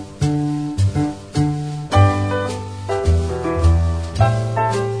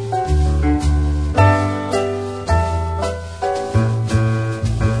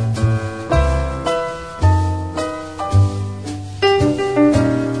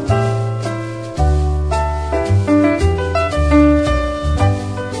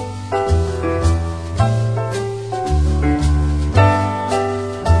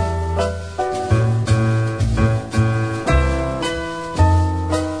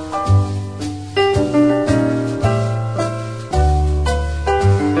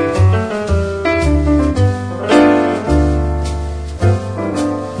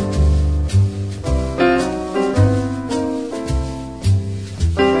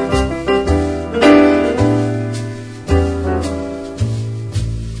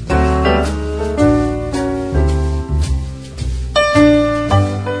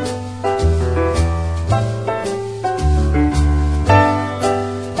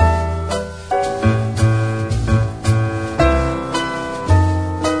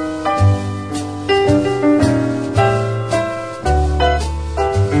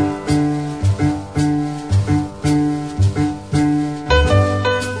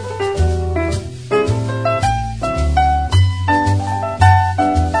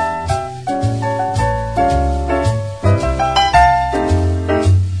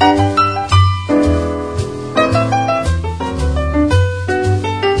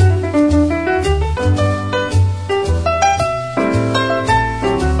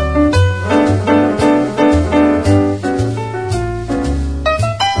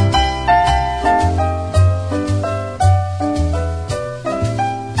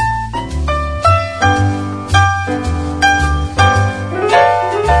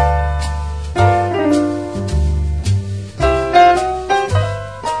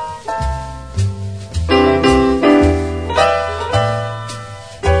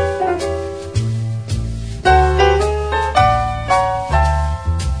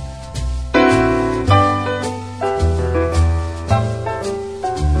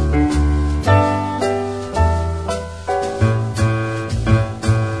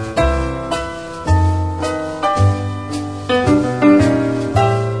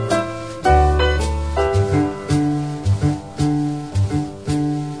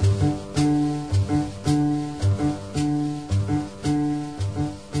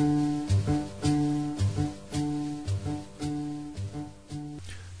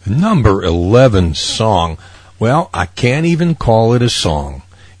 number 11 song. Well, I can't even call it a song.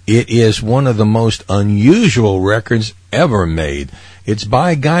 It is one of the most unusual records ever made. It's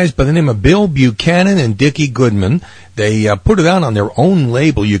by guys by the name of Bill Buchanan and Dickie Goodman. They put it out on their own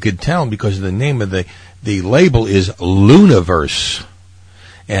label. You could tell because the name of the label is Luniverse.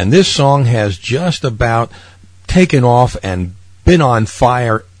 And this song has just about taken off and been on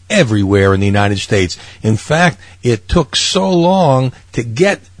fire everywhere in the United States. In fact, it took so long to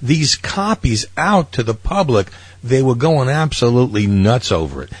get these copies out to the public. They were going absolutely nuts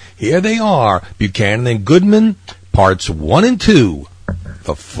over it. Here they are, Buchanan and Goodman, parts 1 and 2,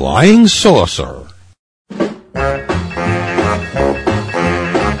 The Flying Saucer.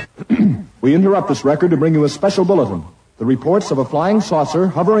 We interrupt this record to bring you a special bulletin. The reports of a flying saucer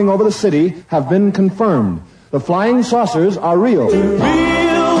hovering over the city have been confirmed. The flying saucers are real.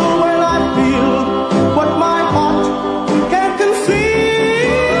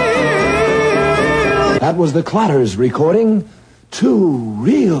 That was the Clatters recording Too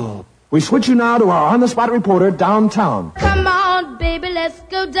Real. We switch you now to our on-the-spot reporter downtown. Come on, baby, let's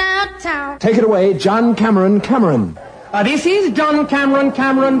go downtown. Take it away, John Cameron. This is John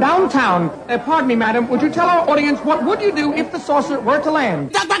Cameron downtown. Pardon me, madam. Would you tell our audience what would you do if the saucer were to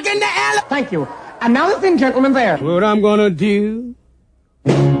land? Duck back in the alley. Thank you. And now the thin gentleman there. What I'm gonna do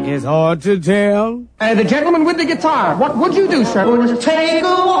is hard to tell. The gentleman with the guitar. What would you do, sir? We'll just take a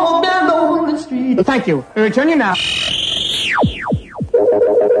walk down Lonely Street. Thank you. We return you now. This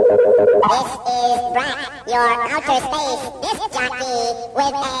is Brock, your outer space disc jockey,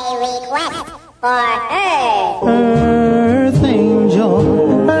 with a request for Earth. Earth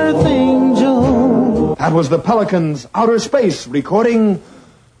Angel. That was the Pelicans' Outer Space recording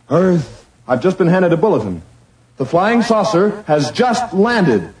Earth. I've just been handed a bulletin. The flying saucer has just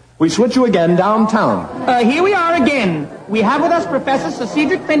landed. We switch you again downtown. Here we are again. We have with us Professor Sir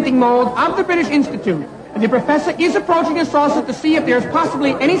Cedric Fentingmold of the British Institute. The professor is approaching the saucer to see if there's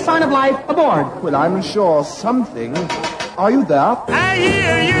possibly any sign of life aboard. Well, I'm sure something. Are you there? I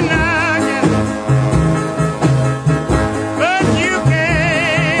hear you knocking, but you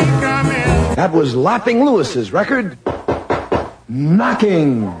can't come in. That was Laughing Lewis's record,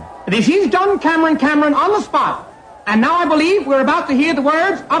 Knocking. This is John Cameron on the spot. And now I believe we're about to hear the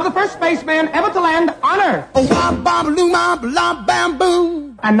words of the first spaceman ever to land on Earth.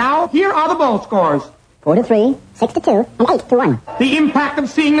 And now, here are the bowl scores. 4-3, 6-2, and 8-1. The impact of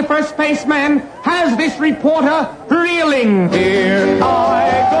seeing the first spaceman has this reporter reeling. Here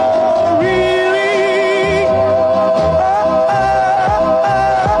I go reeling.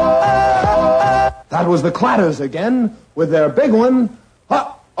 That was the Clatters again, with their big one,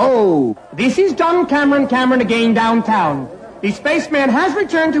 Uh-oh. This is John Cameron again downtown. The spaceman has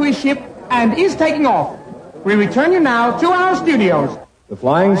returned to his ship and is taking off. We return you now to our studios. The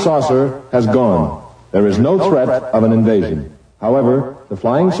flying saucer has gone. There is no threat of an invasion. However, the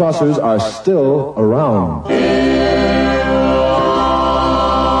flying saucers are still around.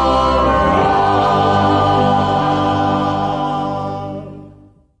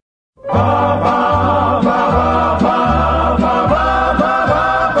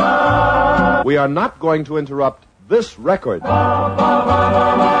 We are not going to interrupt this record.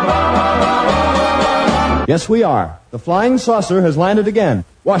 Yes, we are. The flying saucer has landed again.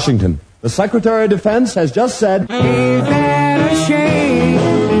 Washington. The Secretary of Defense has just said, Ain't that a shame?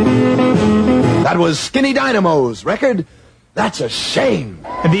 That was Skinny Dynamo's record, That's a Shame.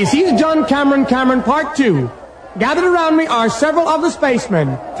 This is John Cameron Part 2. Gathered around me are several of the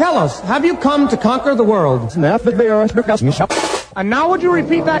spacemen. Tell us, have you come to conquer the world? And now would you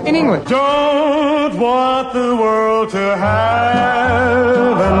repeat that in English? Don't want the world to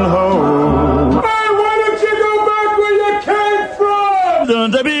have and hold. Hey, why don't you go back where you came from?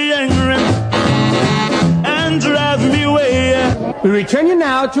 Don't be angry and drive me away. We return you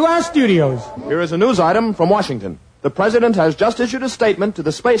now to our studios. Here is a news item from Washington. The President has just issued a statement to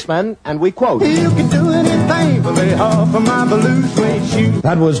the spacemen, and we quote, You can do anything for the half of my blue suede shoes.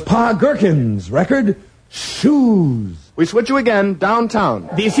 That was Pa Gherkin's record, Shoes. We switch you again downtown.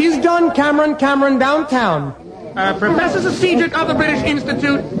 This is John Cameron downtown. Professor Sir Cedric of the British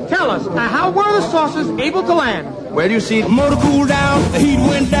Institute, tell us, how were the saucers able to land? Where do you see... The motor cooled down, the heat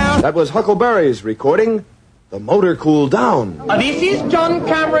went down. That was Huckleberry's recording, The Motor Cooled Down. This is John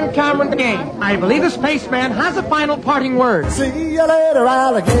Cameron again. I believe the spaceman has a final parting word. See you later,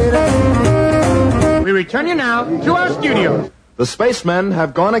 alligator. We return you now to our studios. The spacemen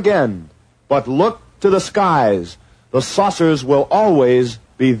have gone again, but look to the skies. The saucers will always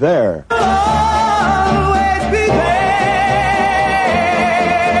be there. Always be there.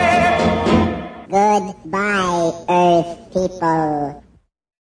 Goodbye, Earth people.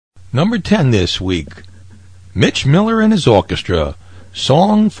 Number 10 this week, Mitch Miller and his orchestra,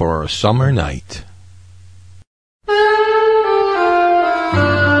 Song for a Summer Night.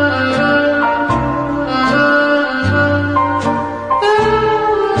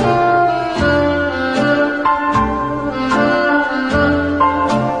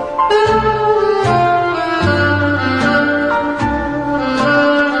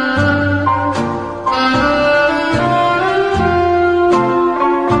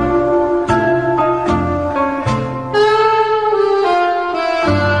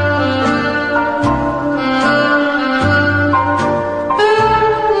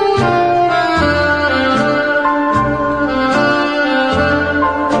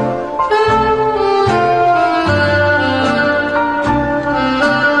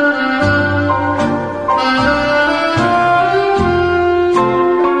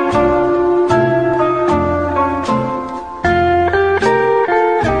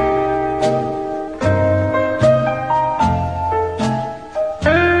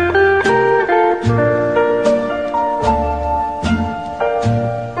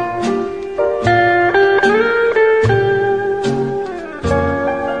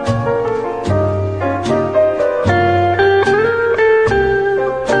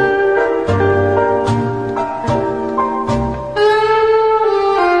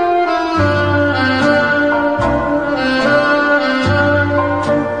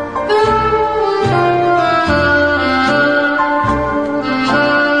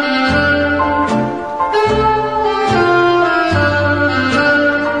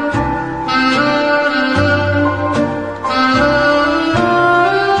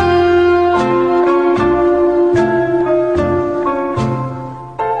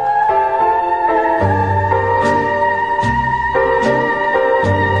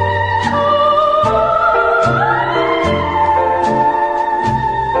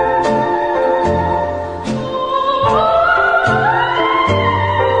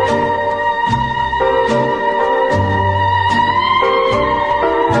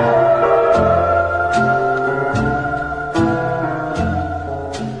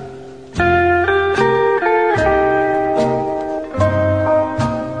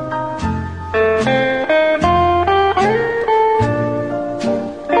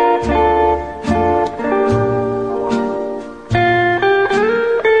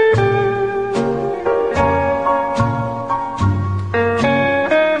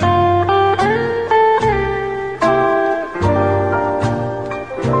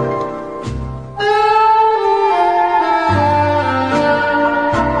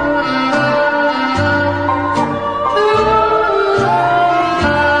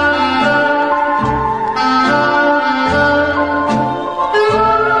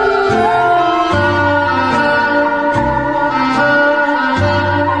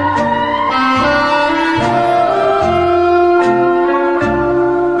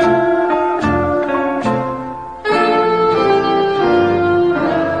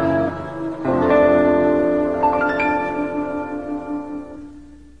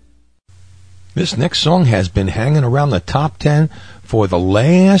 This next song has been hanging around the top 10 for the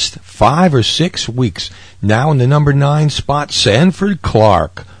last 5 or 6 weeks. Now in the number 9 spot, Sanford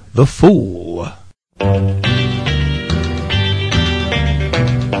Clark, The Fool.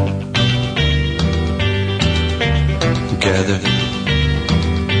 Gathered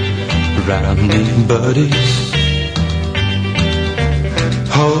around me, buddies,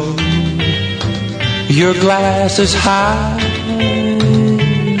 hold your glasses high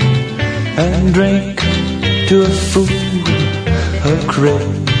and drink to a fool, a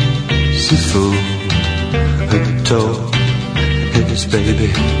crazy fool who told his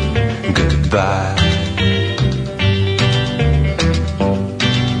baby goodbye.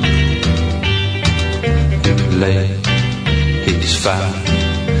 Late, he's found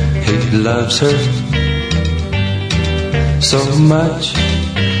he loves her so much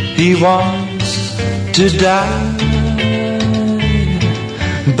he wants to die.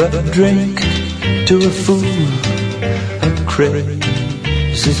 But drink to a fool, a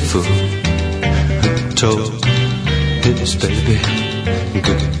crazy fool who told his baby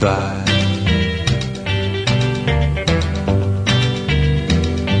goodbye.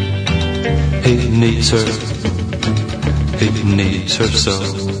 He needs her so.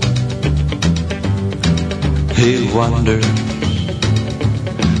 He wonders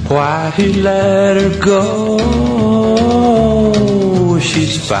why he let her go.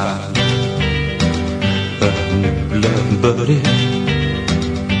 She's found a new love buddy.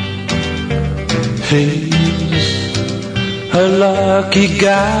 He's a lucky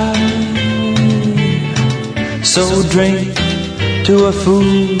guy. So drink to a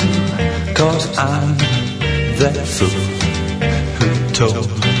fool, 'cause I'm that fool who told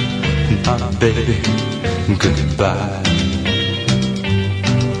my baby goodbye.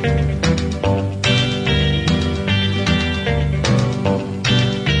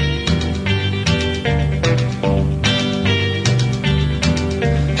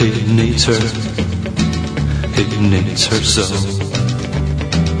 He needs her so.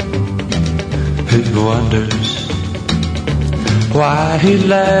 He wonders why he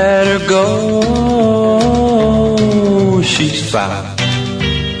let her go. She's found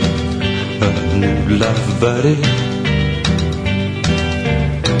a new love buddy.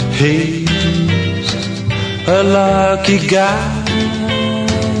 He's a lucky guy.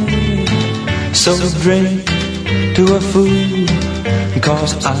 So drink to a fool,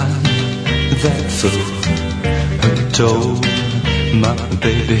 'cause I'm that fool who told my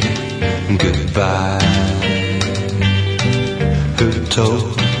baby goodbye. Who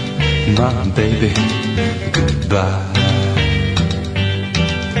told my baby goodbye.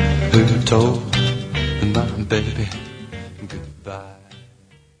 Who told my baby goodbye.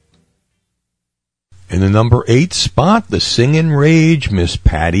 In the number 8 spot, the singin' rage, Miss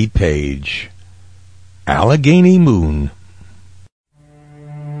Patti Page. Allegheny Moon.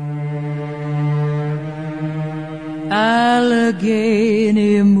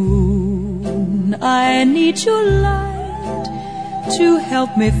 Allegheny moon, I need your light to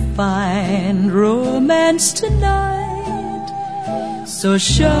help me find romance tonight. So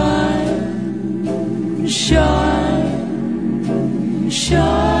shine, shine,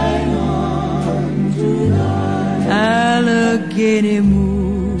 shine on tonight. Allegheny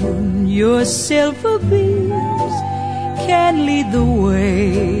moon, your silver beams can lead the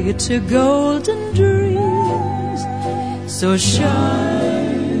way to golden dreams. So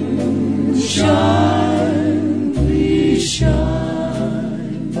shine, shine, please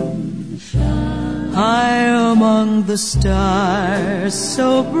shine, shine. High among the stars,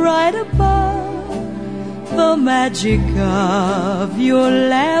 so bright above, the magic of your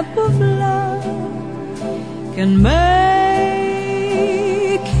lamp of love can make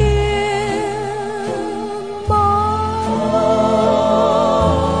him mine.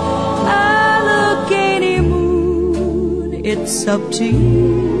 Allegheny moon, it's up to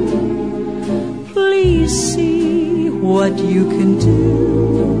you. Please see what you can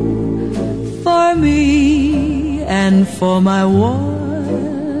do for me and for my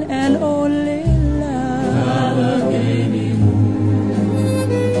one and only love. Allegheny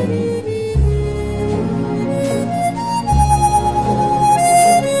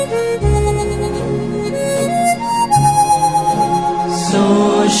so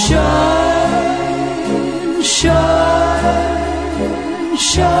shine, shine,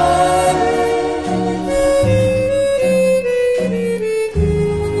 shine.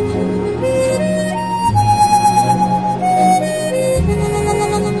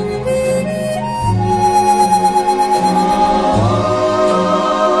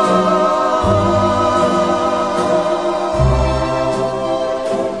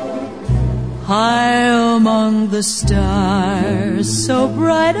 High among the stars, so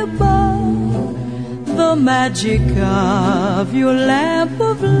bright above, the magic of your lamp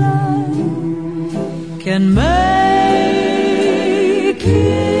of love can make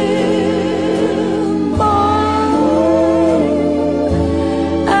him mine.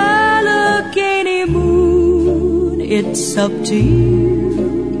 Allegheny moon, it's up to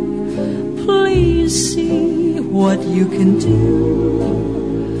you. Please see what you can do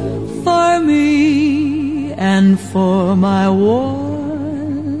for me and for my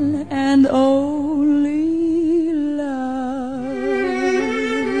one and only love.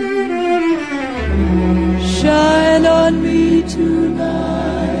 Shine on me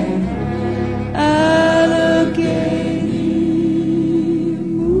tonight, Allegheny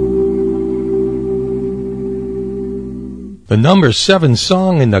moon. The number 7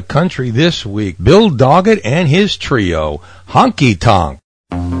 song in the country this week, Bill Doggett and his trio, Honky Tonk.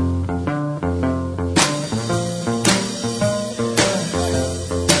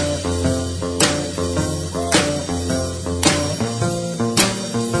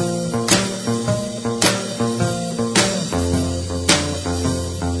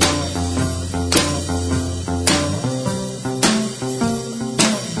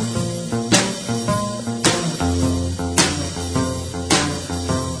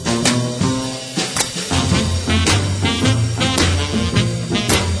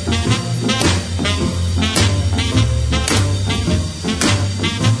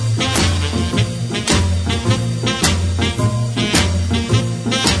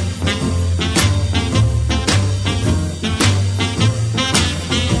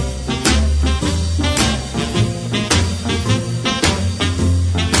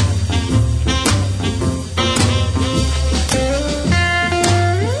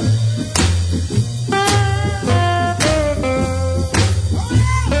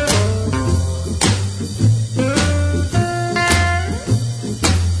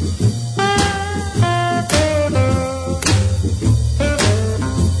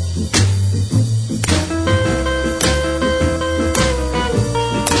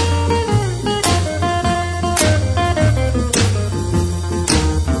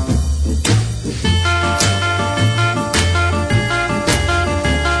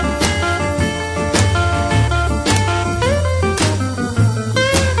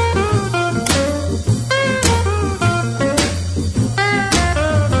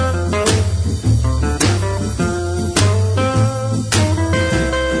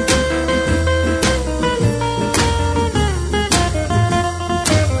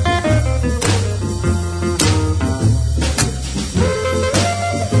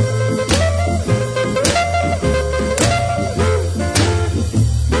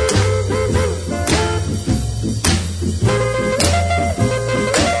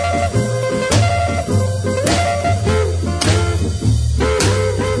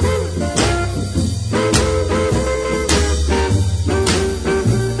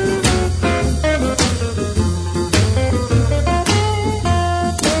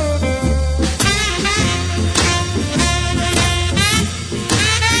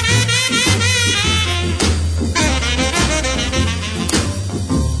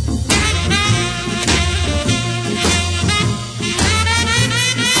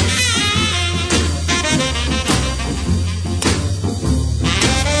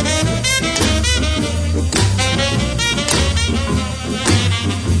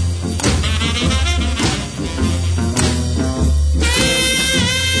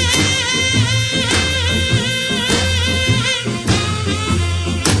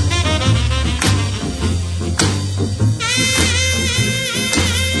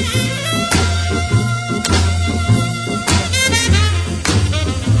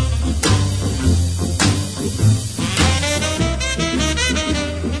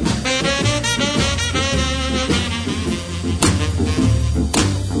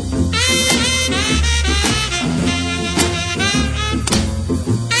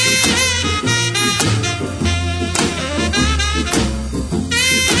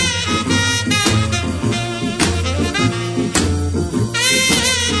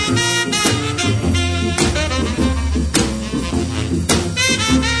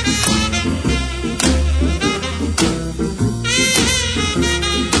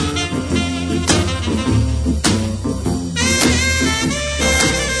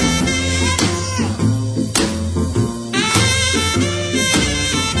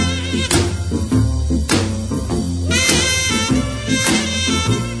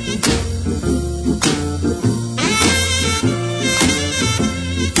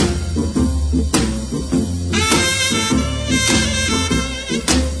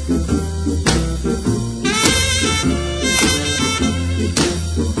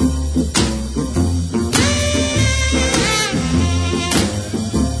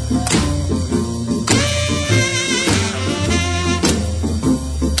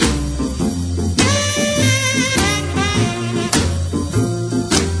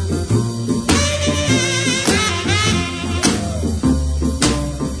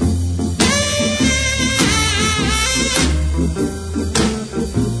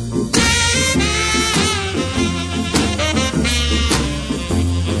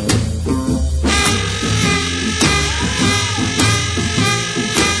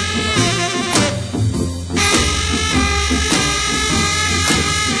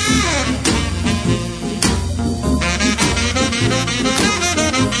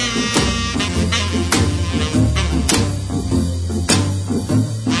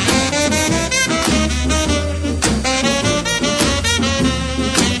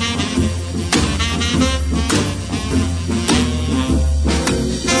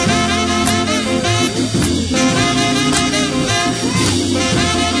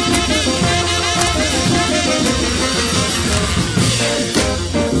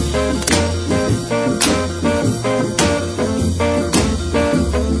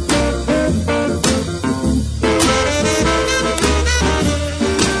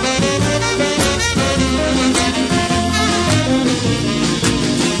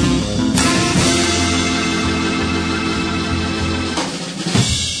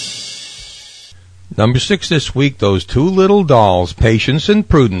 Number 6 this week, those two little dolls, Patience and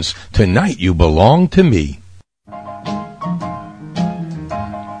Prudence. Tonight you belong to me.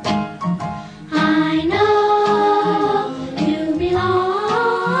 I know you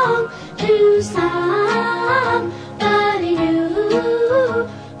belong to somebody new,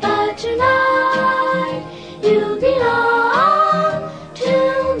 but tonight you belong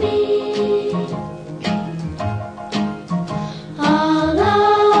to me. Although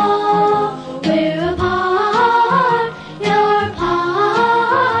we're apart, you're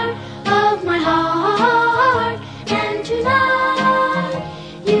part of my heart, and tonight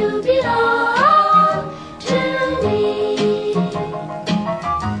you belong to me.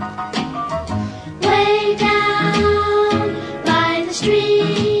 Way down by the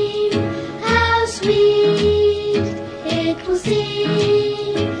stream, how sweet it will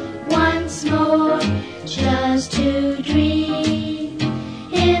seem once more just to dream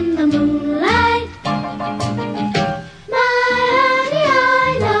in the moonlight. My honey,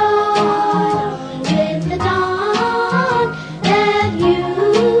 I know with the dawn that you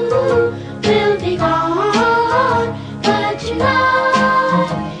will be gone, but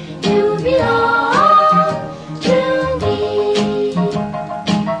tonight you belong to me.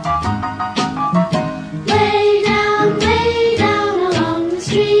 Way down along the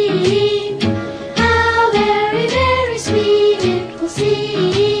stream, how very, very sweet it will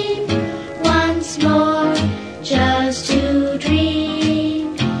seem once more just to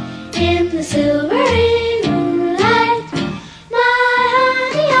dream in the silvery moonlight. My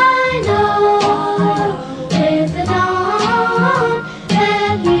honey, I know with the dawn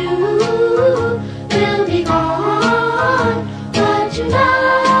that you will be gone, but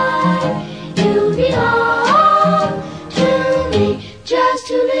tonight you belong to me, just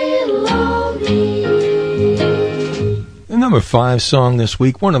too little lonely. The number 5 song this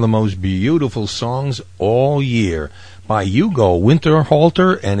week, one of the most beautiful songs all year, by Hugo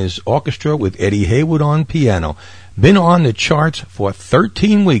Winterhalter and his orchestra with Eddie Haywood on piano. Been on the charts for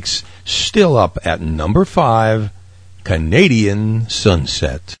 13 weeks, still up at number 5, Canadian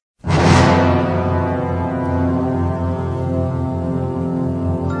Sunset.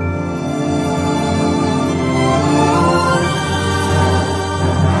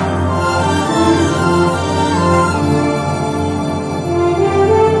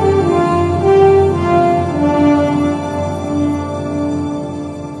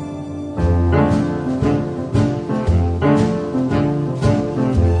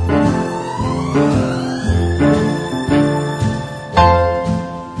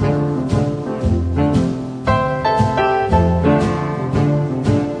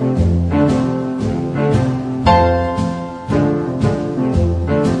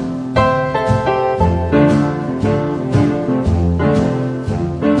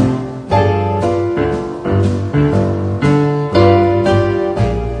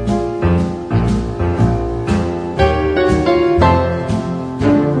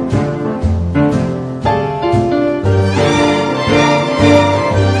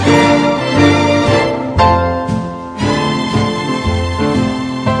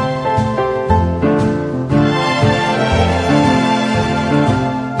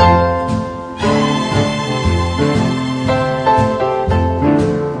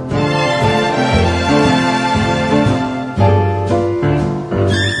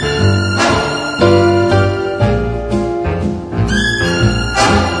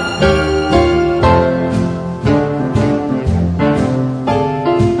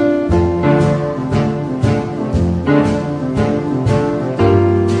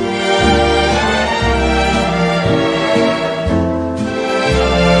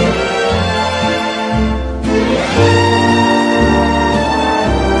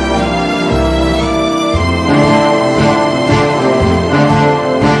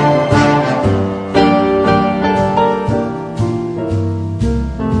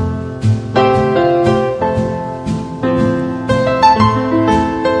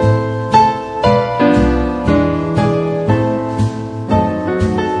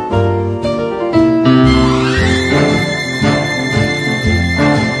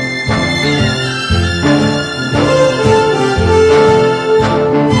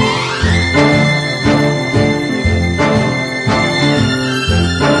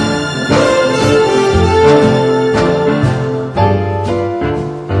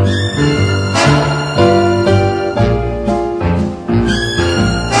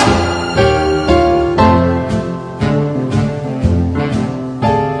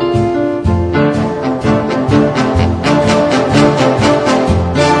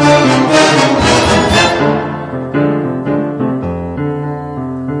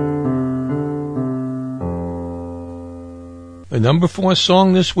 Number 4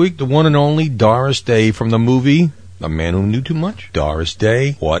 song this week, the one and only Doris Day from the movie The Man Who Knew Too Much. Doris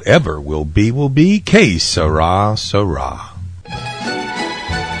Day, whatever will be, que sera, sera.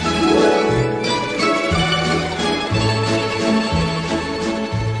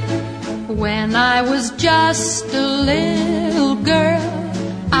 When I was just a little girl,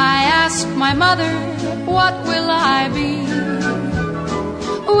 I asked my mother, what will I be?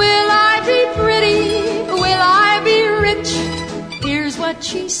 Will I be pretty? Will I be rich? Here's what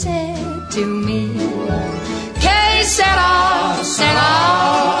she said to me. Que sera,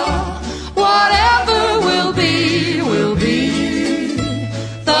 sera. Whatever will be, will be.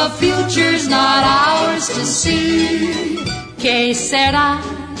 The future's not ours to see. Que sera,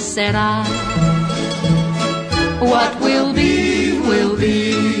 sera. What will be, will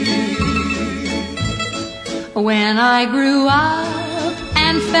be. When I grew up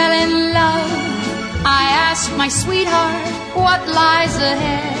and fell in love, I asked my sweetheart, what lies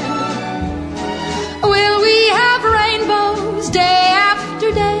ahead? Will we have rainbows day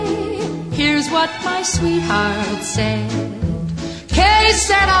after day? Here's what my sweetheart said. Que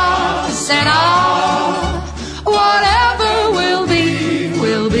sera, sera. Whatever will be,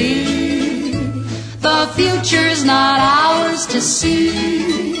 will be. The future's not ours to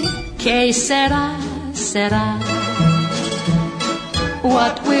see. Que sera, sera.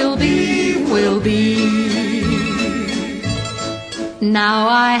 What will be, will be. Now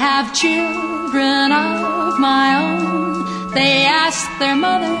I have children of my own. They ask their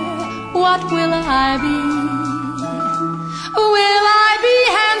mother, what will I be? Will I be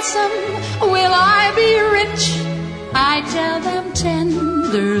handsome? Will I be rich? I tell them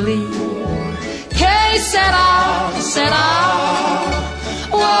tenderly. Que sera, sera.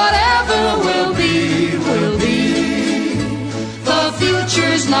 Whatever will be, will be. The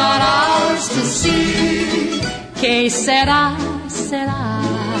future's not ours to see. Que sera, sera.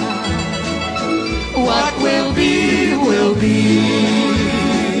 What will be, will be.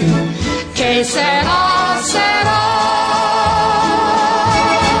 Que sera, sera.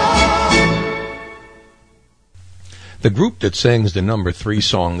 The group that sings the number 3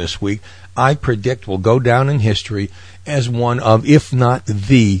 song this week, I predict will go down in history as one of, if not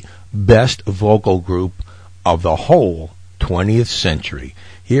the best vocal group of the whole 20th century.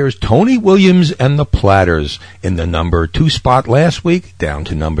 Here's Tony Williams and the Platters in the number 2 spot last week, down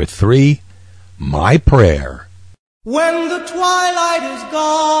to number 3, My Prayer. When the twilight is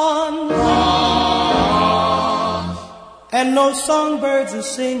gone, and no songbirds are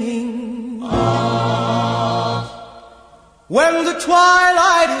singing, when the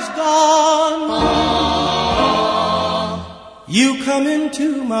twilight is gone, you come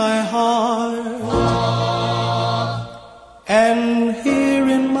into my heart, and here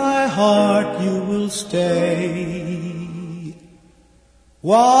in my heart you will stay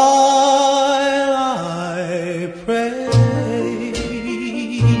while I pray.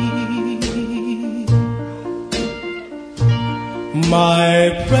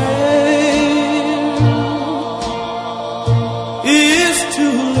 My prayer is to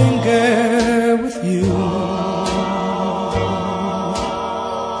linger with you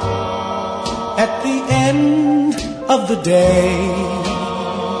at the end of the day,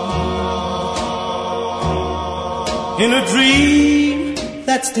 in a dream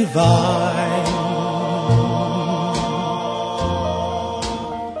that's divine.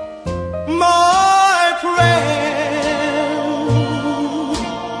 My prayer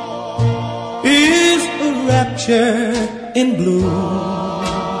is a rapture in blue,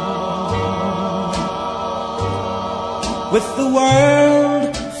 with the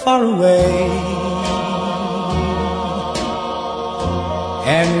world far away,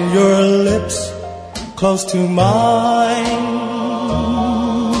 and your lips close to mine.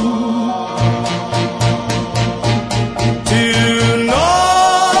 Tonight,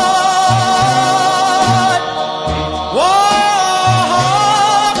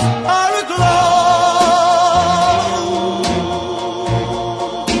 walls are aglow.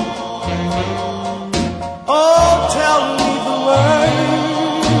 Oh, tell me the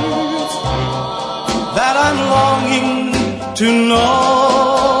words that I'm longing to know.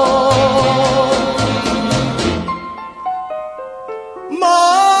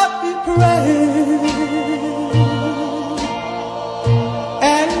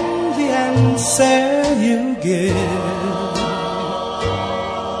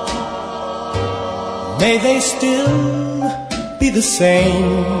 May they still be the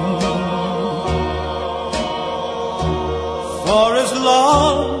same, for as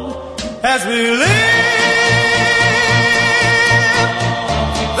long as we live,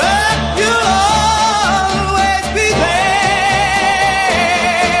 that you'll always be there.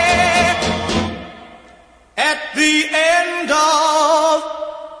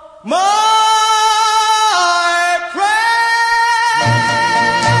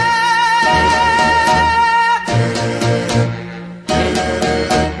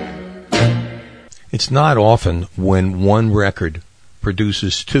 It's not often when one record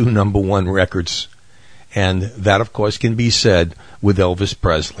produces two number one records. And that, of course, can be said with Elvis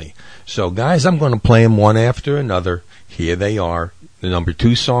Presley. So, guys, I'm going to play them one after another. Here they are. The number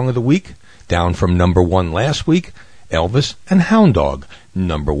 2 song of the week, down from number 1 last week, Elvis and Hound Dog.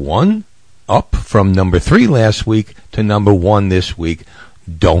 Number 1, up from number 3 last week to number 1 this week,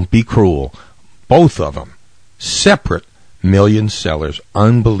 Don't Be Cruel. Both of them, separate million sellers.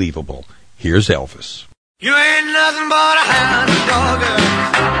 Unbelievable. Here's Elvis. You ain't nothing but a hound dog,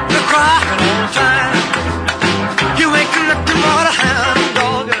 you're crying all the time. You ain't nothing but a hound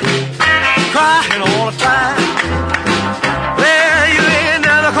dog, crying all the time. Well, you ain't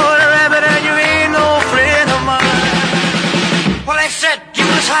never caught a rabbit and you ain't no friend of mine. Well, they said you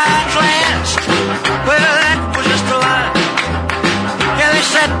was high class, well, that was just a lie. Yeah, they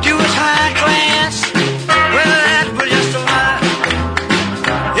said you was high class, well, that was just a lie.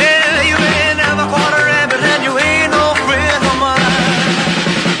 Yeah, you ain't never caught a rabbit and you ain't no friend of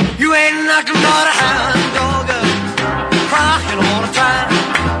mine. You ain't nothing but a hound dog, crying all the time.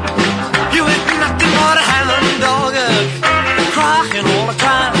 You ain't nothing but a hound dog, crying all the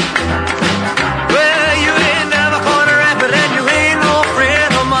time. Well, you ain't never caught a rabbit and you ain't no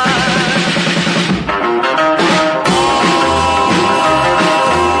friend of mine.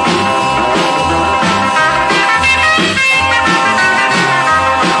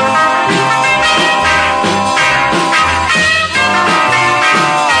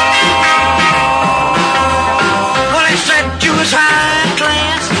 Well, they said you was high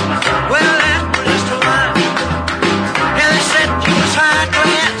class, well, that was just a lie. Yeah, they said you was high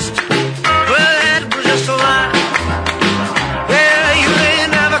class, well, that was just a lie. Well, you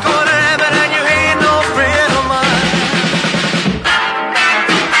ain't never caught a rabbit and you ain't no friend of mine.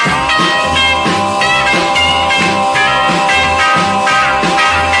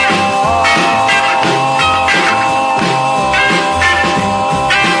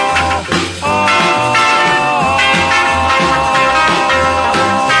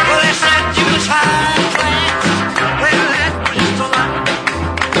 Well, they said you was high class, well, that was just a lie.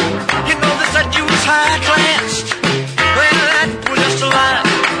 You know they said you was high class, well, that was just a lie.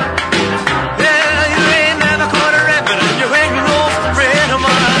 Yeah, you ain't never caught a rabbit and you ain't no friend of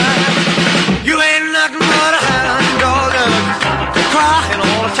mine. You ain't nothing but a hound dog, crying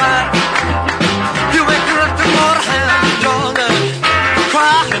all the time. You ain't nothing but a hound dog,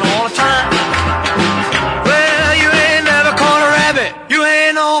 crying all the time. Well, you ain't never caught a rabbit, you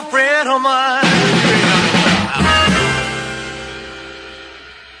ain't no friend of mine.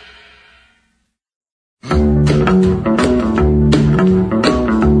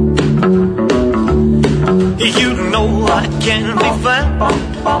 You know I can be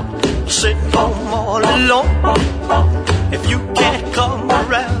found sitting home all alone. If you can't come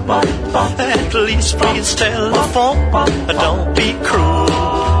around, at least please telephone. Don't be cruel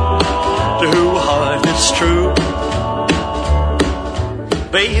to who heart is true.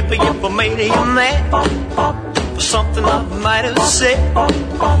 Baby, if I made you mad for something I might have said,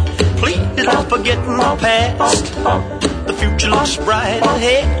 please don't forget my past. The future looks bright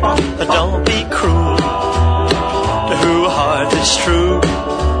ahead. Don't be cruel to who heart is true.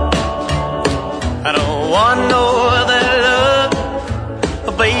 I don't want no other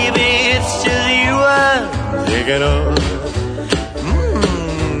love, baby, it's just you I'm thinking of.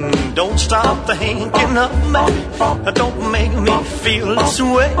 Don't stop thinking of me, don't make me feel this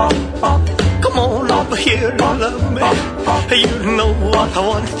way. Come on over here and love me, you know what I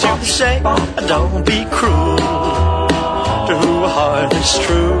want you to say. Don't be cruel to who heart is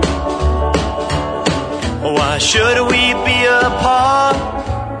true. Why should we be apart?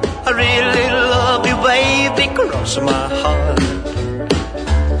 I really love you, baby, cross my heart.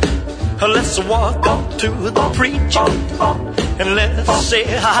 Let's walk up to the preacher and let's say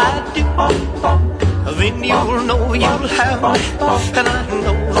I do. Then you'll know you'll have me, and I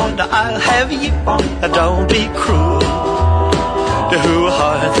know that I'll have you. Don't be cruel to who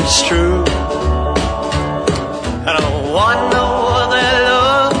heart is true. I don't want no other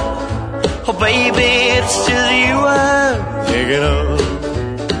love, oh baby, it's just you I'm thinking of.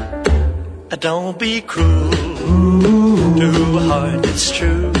 Don't be cruel to who heart is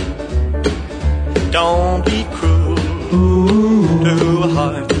true. Don't be cruel to who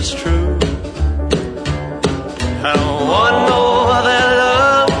heart is true. I don't want no other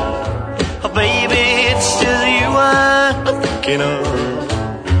love, oh baby, it's just you I'm thinking of.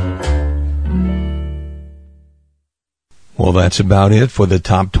 Well, that's about it for the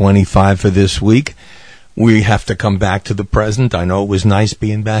top 25 for this week. We have to come back to the present. I know it was nice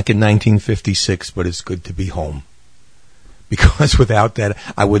being back in 1956, but it's good to be home. because without that,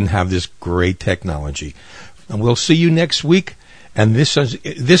 I wouldn't have this great technology. And we'll see you next week. And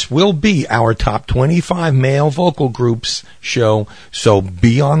this will be our top 25 male vocal groups show, so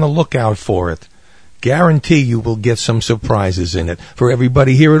be on the lookout for it. Guarantee you will get some surprises in it. For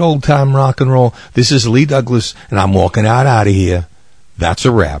everybody here at Old Time Rock and Roll, this is Lee Douglas, and I'm walking out of here. That's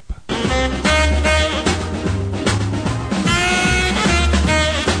a wrap.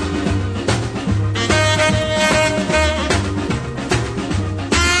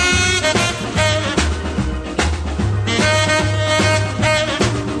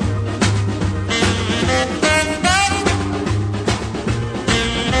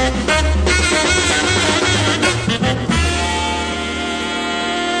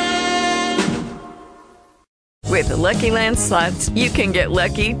 With the Lucky Land Slots, you can get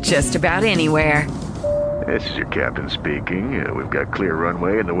lucky just about anywhere. This is your captain speaking. We've got clear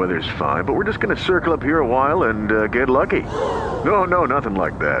runway and the weather's fine, but we're just going to circle up here a while and get lucky. No, nothing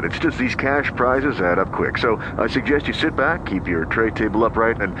like that. It's just these cash prizes add up quick. So I suggest you sit back, keep your tray table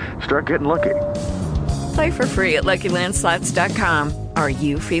upright, and start getting lucky. Play for free at LuckyLandSlots.com. Are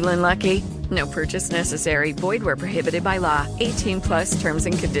you feeling lucky? No purchase necessary. Void where prohibited by law. 18+ terms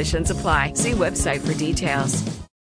and conditions apply. See website for details.